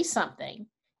say something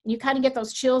and you kind of get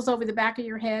those chills over the back of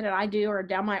your head, and I do, or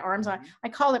down my arms, I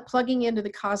call it plugging into the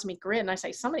cosmic grid. And I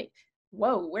say,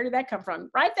 whoa, where did that come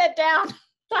from? Write that down.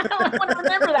 I don't want to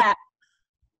remember that.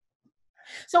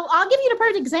 So I'll give you a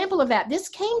perfect example of that. This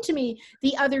came to me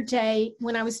the other day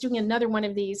when I was doing another one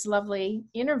of these lovely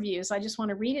interviews. I just want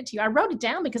to read it to you. I wrote it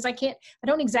down because I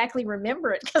don't exactly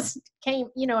remember it because it came,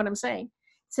 you know what I'm saying?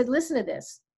 It said, listen to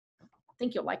this. I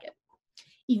think you'll like it.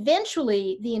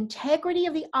 Eventually, the integrity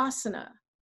of the asana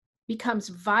becomes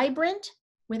vibrant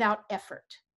without effort.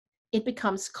 It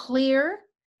becomes clear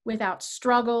without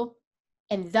struggle,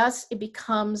 and thus it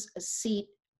becomes a seat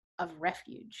of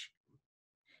refuge.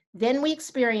 Then we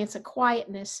experience a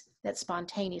quietness that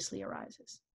spontaneously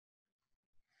arises.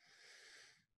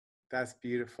 That's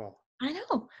beautiful. I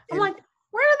know. I'm like,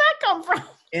 where did that come from?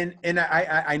 And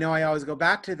I know I always go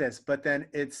back to this, but then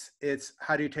it's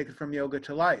how do you take it from yoga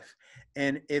to life?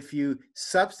 And if you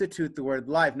substitute the word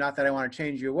life, not that I want to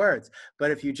change your words,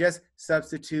 but if you just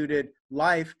substituted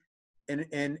life and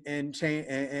change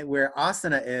and where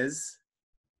asana is,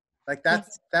 like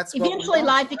that's eventually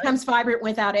life becomes vibrant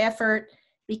without effort,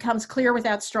 becomes clear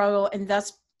without struggle, and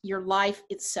thus your life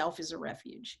itself is a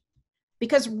refuge.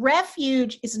 Because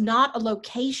refuge is not a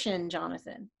location,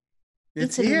 Jonathan.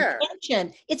 It's here.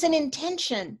 Intention. It's an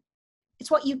intention.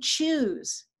 It's what you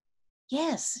choose.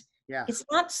 Yes. Yeah. It's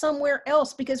not somewhere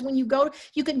else, because when you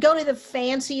can go to the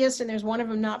fanciest, and there's one of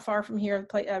them not far from here,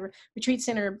 retreat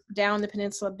center down the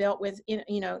peninsula, built with,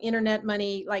 internet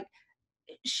money, like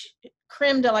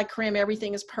creme de la creme.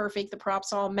 Everything is perfect. The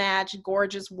props all match,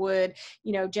 gorgeous wood,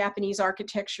 Japanese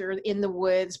architecture in the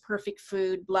woods, perfect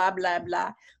food, blah, blah,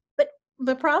 blah. But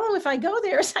the problem if I go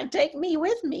there is I take me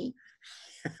with me.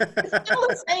 It's still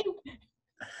the same.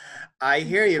 I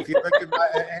hear you. If you look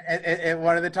at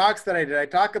one of the talks that I did, I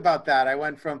talk about that. I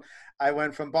went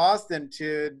from Boston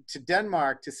to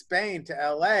Denmark to Spain to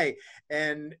LA,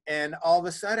 and all of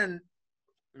a sudden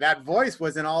that voice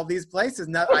was in all these places.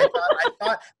 Now, I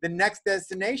thought the next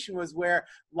destination was where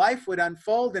life would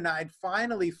unfold and I'd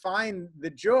finally find the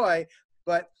joy,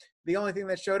 but the only thing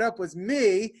that showed up was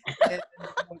me, and it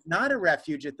was not a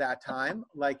refuge at that time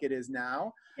like it is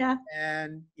now. Yeah.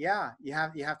 And yeah, you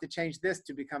have to change this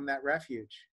to become that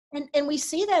refuge. And we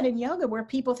see that in yoga, where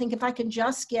people think, if I can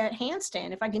just get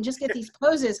handstand, if I can just get these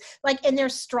poses, and they're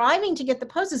striving to get the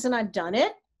poses, and I've done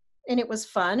it, and it was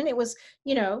fun, and it was,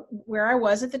 where I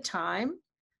was at the time.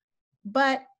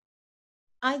 But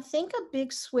I think a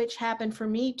big switch happened for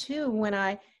me too when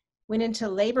I went into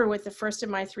labor with the first of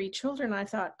my 3 children. I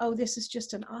thought, oh, this is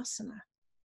just an asana.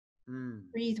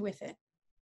 Breathe with it.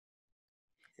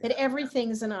 Yeah. That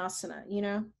everything's an asana,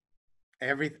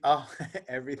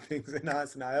 everything's an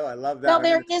asana. Oh, I love that. Well,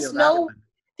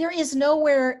 there is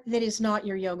nowhere that is not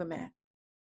your yoga mat.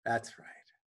 That's right.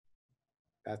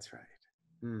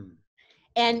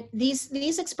 And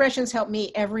these expressions help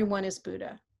me. Everyone is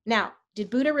Buddha. Now, did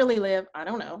Buddha really live? I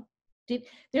don't know.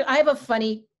 I have a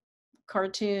funny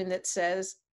cartoon that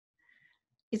says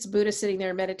it's Buddha sitting there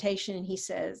in meditation, and he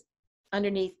says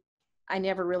underneath, I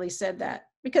never really said that,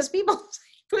 because people say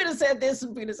Buddha said this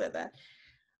and Buddha said that.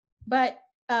 But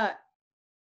I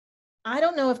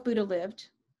don't know if Buddha lived,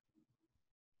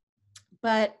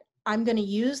 but I'm going to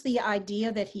use the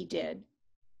idea that he did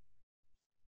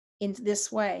in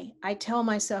this way. I tell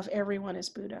myself everyone is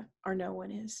Buddha, or no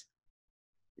one is.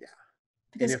 Yeah.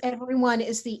 Because everyone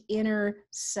is the inner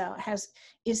self,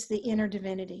 is the inner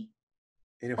divinity.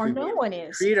 And if or no one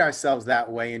is. Treat ourselves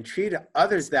that way and treat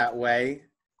others that way,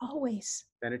 always,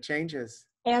 then it changes.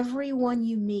 Everyone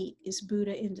you meet is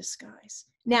Buddha in disguise.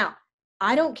 Now,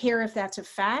 I don't care if that's a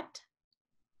fact.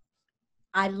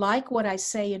 I like what I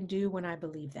say and do when I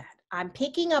believe that. I'm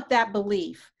picking up that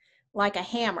belief like a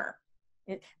hammer.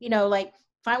 Like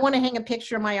if I want to hang a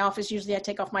picture in my office, usually I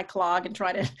take off my clog and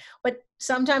try to, but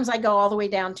sometimes I go all the way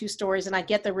down 2 stories and I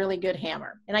get the really good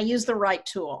hammer and I use the right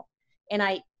tool and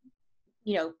I,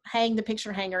 hang the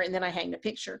picture hanger, and then I hang the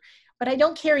picture. But I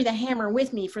don't carry the hammer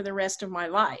with me for the rest of my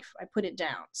life. I put it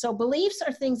down. So beliefs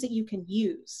are things that you can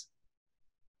use.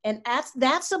 And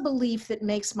that's a belief that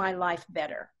makes my life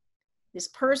better. This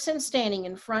person standing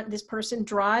in front, this person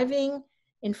driving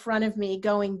in front of me,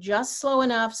 going just slow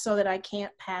enough so that I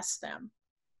can't pass them.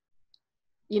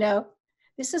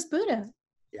 This is Buddha.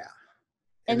 Yeah.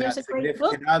 And there's a great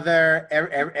book. Other,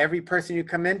 every person you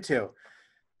come into,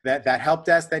 that help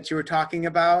desk that you were talking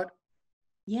about.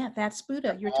 Yeah, that's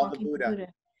Buddha. You're talking to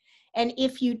Buddha. And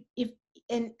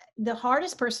and the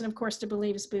hardest person, of course, to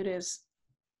believe is Buddha is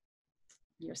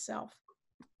yourself.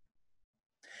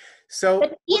 So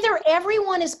but either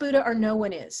everyone is Buddha or no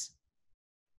one is.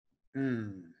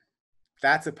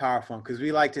 That's a powerful one, because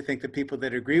we like to think the people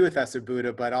that agree with us are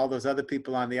Buddha, but all those other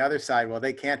people on the other side, well,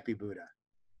 they can't be Buddha.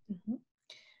 Mm-hmm.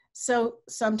 So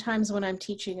sometimes when I'm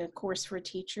teaching a course for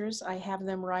teachers, I have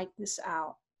them write this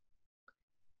out.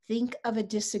 Think of a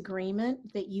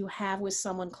disagreement that you have with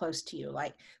someone close to you.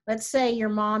 Like, let's say your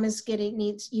mom is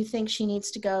you think she needs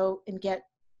to go and get,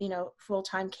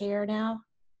 full-time care now,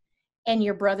 and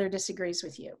your brother disagrees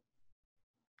with you.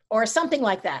 Or something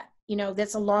like that,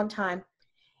 that's a long time.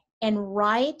 And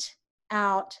write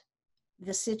out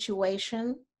the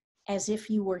situation as if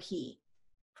you were he,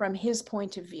 from his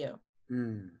point of view.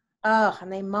 Oh,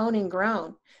 and they moan and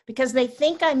groan because they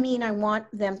think I want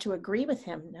them to agree with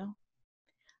him. No,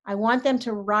 I want them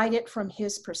to write it from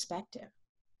his perspective.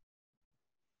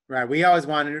 Right. We always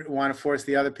want to force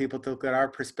the other people to look at our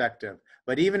perspective.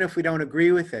 But even if we don't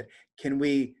agree with it, can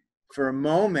we, for a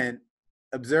moment,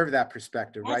 observe that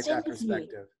perspective, That's write empathy. that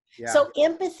perspective? Yeah. So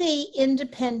empathy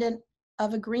independent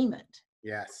of agreement.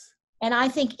 Yes. And I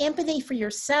think empathy for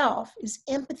yourself is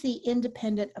empathy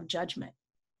independent of judgment.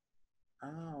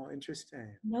 Oh, interesting.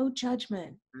 No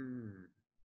judgment.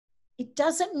 It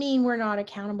doesn't mean we're not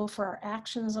accountable for our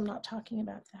actions. I'm not talking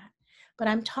about that. But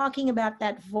I'm talking about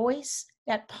that voice,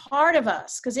 that part of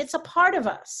us, because it's a part of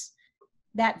us,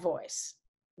 that voice.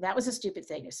 That was a stupid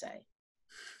thing to say.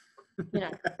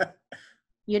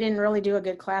 You didn't really do a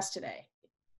good class today.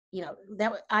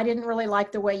 I didn't really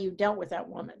like the way you dealt with that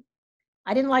woman.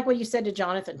 I didn't like what you said to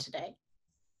Jonathan today.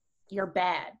 You're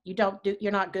bad.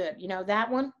 You're not good.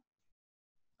 That one?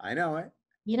 I know it.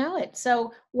 You know it.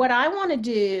 So what I want to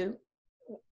do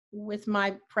with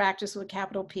my practice with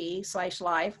capital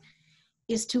P/life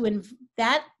is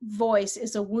that voice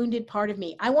is a wounded part of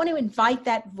me. I want to invite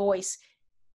that voice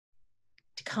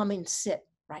to come and sit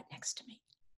right next to me.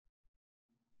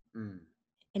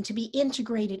 And to be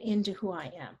integrated into who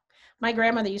I am. My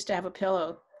grandmother used to have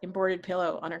a embroidered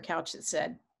pillow on her couch that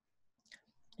said,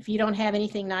 if you don't have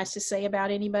anything nice to say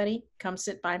about anybody, come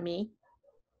sit by me.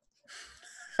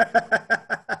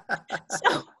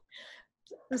 So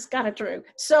it's kind of true.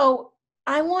 So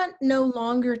I want no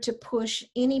longer to push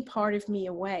any part of me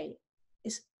away.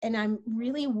 And I'm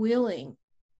really willing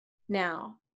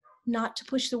now not to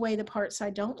push away the parts I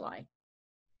don't like,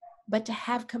 but to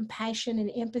have compassion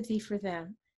and empathy for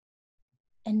them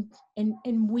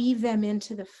and weave them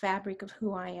into the fabric of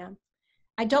who I am.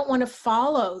 I don't want to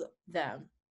follow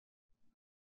them,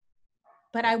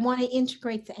 but I want to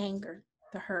integrate the anger,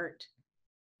 the hurt,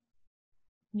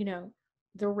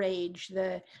 the rage,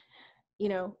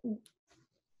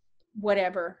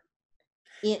 whatever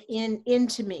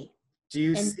into me. Do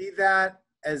you see that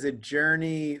as a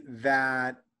journey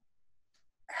that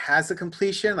has a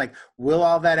completion? Like, will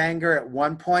all that anger at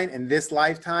one point in this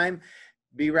lifetime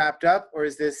be wrapped up? Or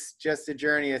is this just a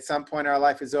journey? At some point our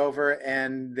life is over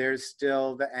and there's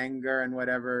still the anger and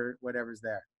whatever's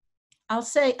there. I'll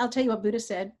tell you what Buddha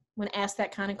said when asked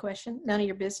that kind of question: none of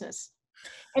your business.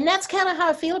 And that's kind of how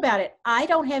I feel about it. I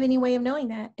don't have any way of knowing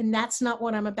that. And that's not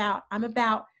what I'm about. I'm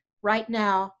about right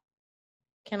now,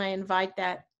 can I invite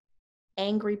that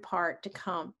angry part to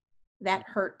come, that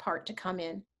hurt part to come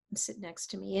in and sit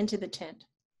next to me into the tent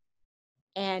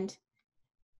and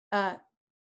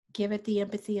give it the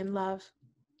empathy and love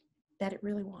that it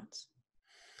really wants.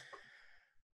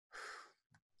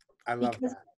 I love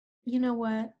that. You know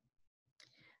what?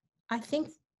 I think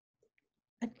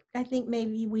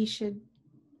maybe we should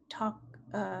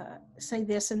say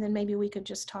this, and then maybe we could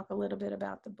just talk a little bit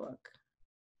about the book.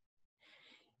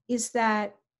 Is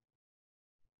that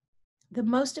the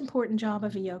most important job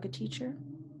of a yoga teacher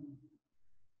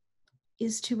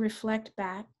is to reflect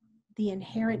back the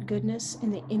inherent goodness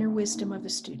and the inner wisdom of the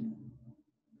student.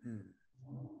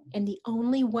 And the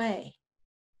only way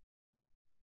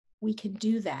we can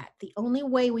do that, the only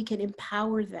way we can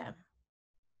empower them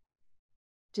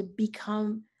to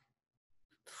become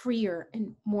freer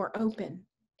and more open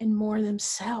and more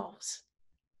themselves,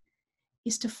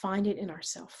 is to find it in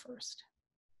ourselves first.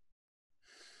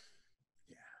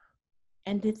 Yeah.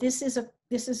 And that this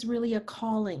is really a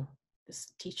calling,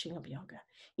 this teaching of yoga.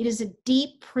 It is a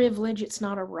deep privilege. It's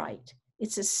not a right.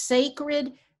 It's a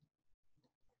sacred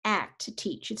act to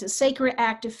teach. It's a sacred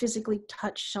act to physically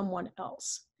touch someone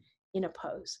else in a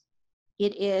pose.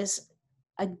 It is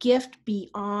a gift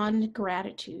beyond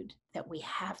gratitude that we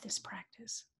have this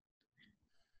practice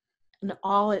in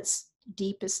all its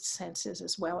deepest senses,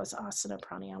 as well as asana,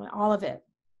 pranayama, all of it.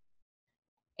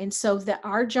 And so that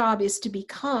our job is to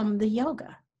become the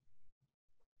yoga.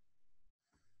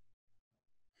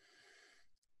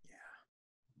 Yeah.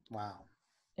 Wow.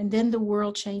 And then the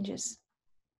world changes.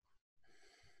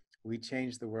 We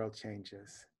change, the world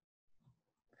changes.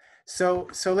 So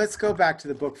let's go back to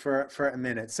the book for a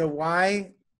minute. So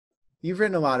why, you've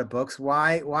written a lot of books.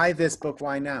 Why this book?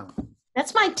 Why now?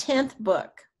 That's my 10th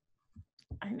book.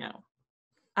 I know.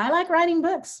 I like writing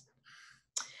books.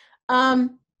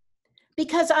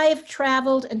 Because I have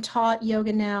traveled and taught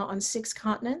yoga now on 6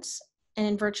 continents and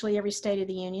in virtually every state of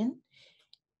the union.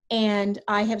 And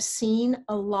I have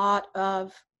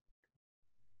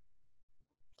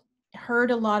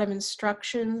heard a lot of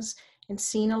instructions and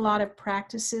seen a lot of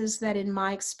practices that in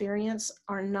my experience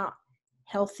are not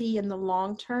healthy in the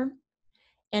long term.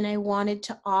 And I wanted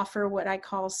to offer what I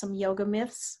call some yoga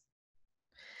myths.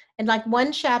 And like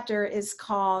one chapter is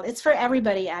called, it's for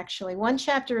everybody actually. One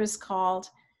chapter is called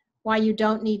Why You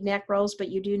Don't Need Neck Rolls, But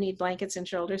You Do Need Blankets and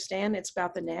Shoulder Stand. It's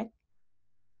about the neck.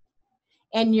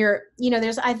 And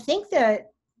I think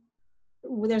that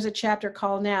there's a chapter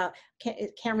called now,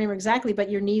 can't remember exactly,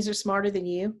 but your knees are smarter than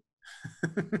you.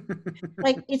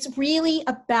 Like, it's really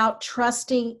about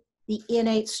trusting the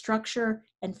innate structure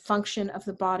and function of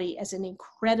the body as an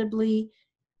incredibly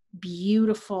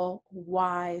beautiful,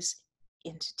 wise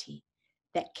entity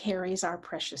that carries our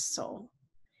precious soul.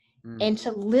 And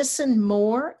to listen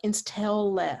more and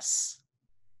tell less.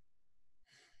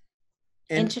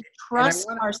 And to trust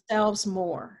ourselves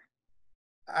more.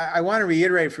 I want to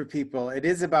reiterate for people, it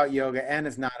is about yoga and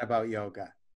it's not about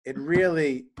yoga. It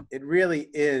really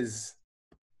is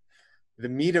the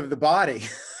meat of the body,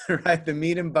 right? The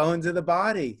meat and bones of the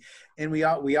body. And we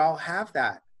all have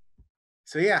that.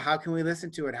 So yeah, how can we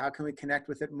listen to it? How can we connect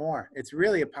with it more? It's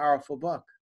really a powerful book.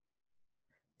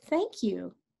 Thank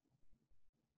you.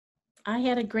 I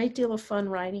had a great deal of fun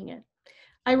writing it.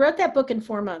 I wrote that book in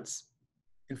 4 months.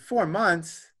 In 4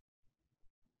 months?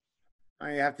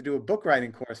 I have to do a book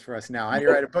writing course for us now. How do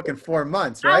you write a book in 4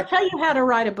 months, right? I'll tell you how to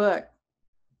write a book.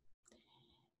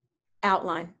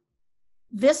 Outline.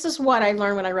 This is what I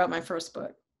learned when I wrote my first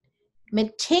book.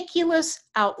 Meticulous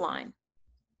outline.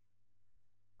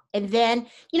 And then,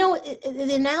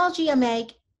 the analogy I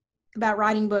make about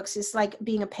writing books is like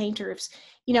being a painter.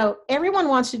 Everyone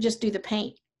wants to just do the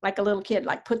paint, like a little kid,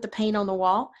 like put the paint on the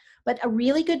wall. But a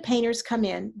really good painters come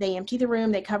in, they empty the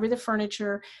room, they cover the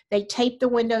furniture, they tape the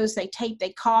windows, they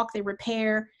caulk, they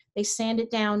repair, they sand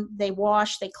it down, they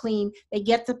wash, they clean, they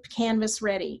get the canvas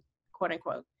ready, quote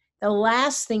unquote. The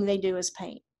last thing they do is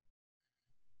paint.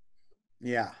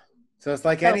 Yeah. So it's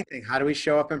like anything. How do we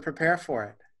show up and prepare for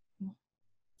it?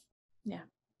 Yeah.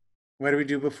 What do we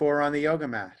do before we're on the yoga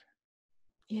mat?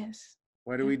 Yes.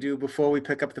 What do we do before we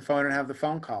pick up the phone and have the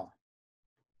phone call?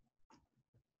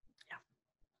 Yeah.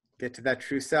 Get to that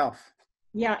true self.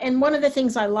 Yeah. And one of the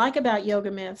things I like about Yoga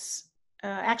Myths,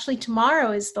 actually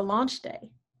tomorrow is the launch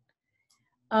day.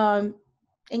 And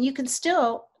you can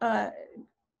still,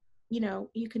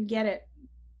 you can get it,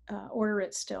 order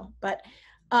it still. But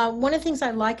one of the things I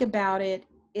like about it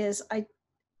is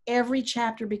every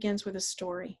chapter begins with a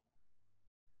story.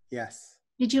 Yes.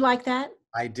 Did you like that?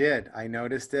 I did. I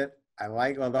noticed it.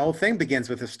 The whole thing begins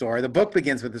with a story. The book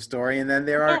begins with a story, and then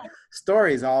there are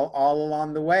stories all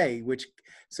along the way,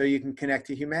 so you can connect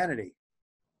to humanity,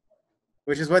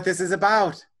 which is what this is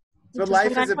about. It's what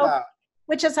life is about.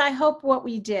 Which is, I hope, what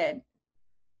we did.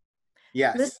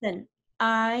 Yes. Listen,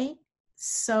 I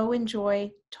so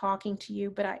enjoy talking to you,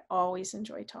 but I always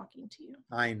enjoy talking to you.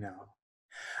 I know.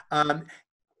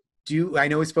 I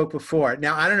know we spoke before.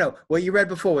 Now, I don't know. What you read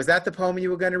before, was that the poem you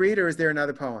were going to read, or is there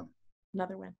another poem?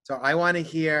 Another one. So I want to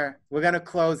hear, we're going to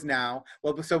close now.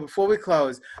 Well, so before we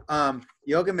close,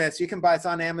 Yoga Myths, you can buy it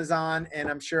on Amazon, and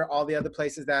I'm sure all the other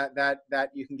places that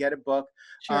you can get a book.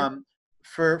 Sure.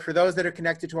 For those that are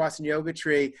connected to us in Yoga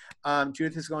Tree,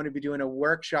 Judith is going to be doing a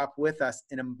workshop with us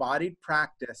in embodied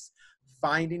practice,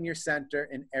 finding your center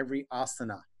in every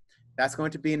asana. That's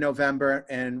going to be in November,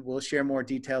 and we'll share more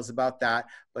details about that.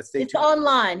 But stay tuned. It's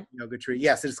online. Yoga Tree.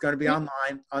 Yes, it's going to be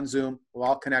online on Zoom. We'll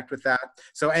all connect with that.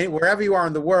 So wherever you are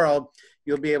in the world,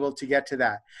 you'll be able to get to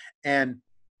that. And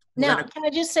now, can I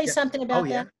just say something about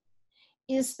that?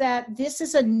 Is that this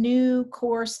is a new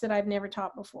course that I've never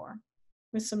taught before,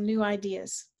 with some new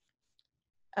ideas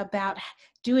about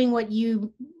doing what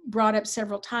you brought up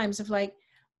several times, of like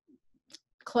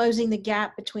closing the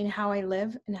gap between how I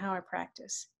live and how I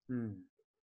practice.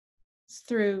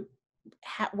 Through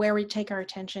where we take our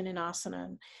attention in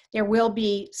asana. There will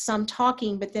be some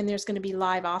talking, but then there's going to be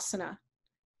live asana,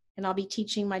 and I'll be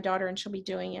teaching my daughter, and she'll be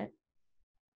doing it.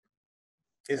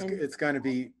 It's going to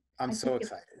be, I'm so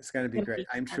excited. It's going to be great.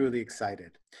 I'm truly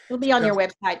excited. It'll be on your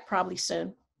website probably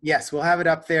soon. Yes, we'll have it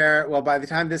up there. Well, by the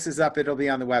time this is up, it'll be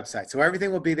on the website. So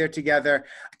everything will be there together.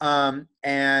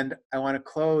 And I want to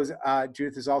close.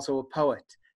 Judith is also a poet.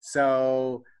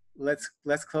 So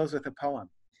let's close with a poem.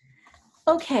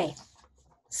 Okay.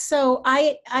 So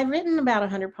I've written about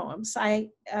 100 poems. I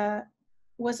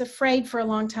was afraid for a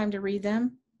long time to read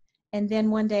them. And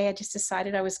then one day I just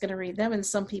decided I was going to read them, and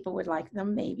some people would like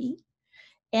them, maybe.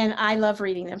 And I love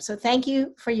reading them. So thank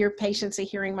you for your patience of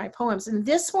hearing my poems. And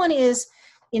this one is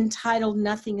entitled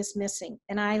Nothing is Missing.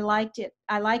 And I liked it.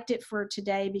 I liked it for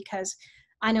today because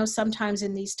I know sometimes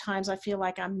in these times I feel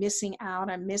like I'm missing out.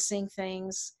 I'm missing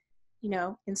things,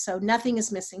 and so nothing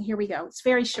is missing. Here we go. It's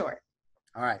very short.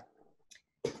 All right.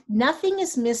 Nothing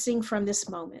is missing from this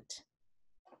moment.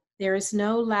 There is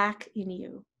no lack in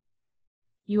you.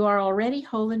 You are already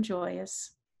whole and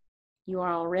joyous. You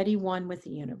are already one with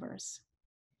the universe.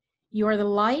 You are the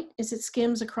light as it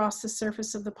skims across the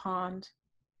surface of the pond.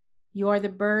 You are the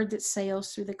bird that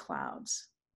sails through the clouds.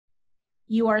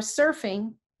 You are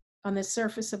surfing on the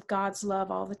surface of God's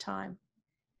love all the time.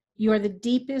 You are the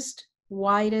deepest,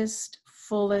 widest,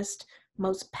 fullest,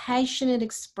 most passionate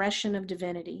expression of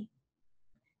divinity.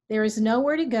 There is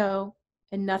nowhere to go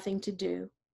and nothing to do.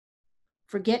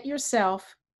 Forget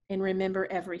yourself and remember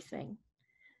everything.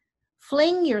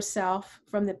 Fling yourself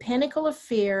from the pinnacle of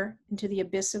fear into the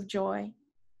abyss of joy.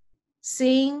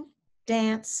 Sing,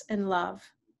 dance, and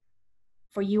love,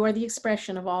 for you are the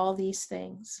expression of all these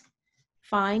things.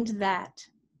 Find that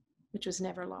which was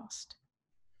never lost.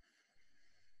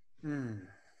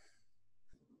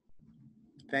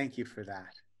 Thank you for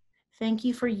that. Thank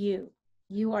you for you.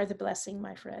 You are the blessing,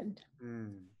 my friend.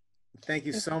 Thank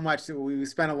you so much. We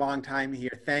spent a long time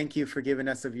here. Thank you for giving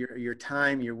us of your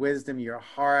time, your wisdom, your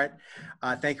heart.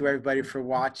 Thank you, everybody, for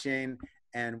watching.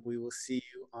 And we will see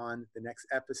you on the next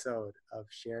episode of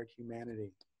Shared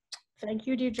Humanity. Thank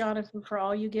you, dear Jonathan, for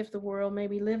all you give the world. May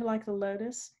we live like the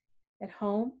lotus at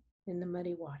home in the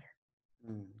muddy water.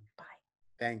 Bye.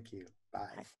 Thank you. Bye.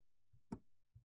 Bye.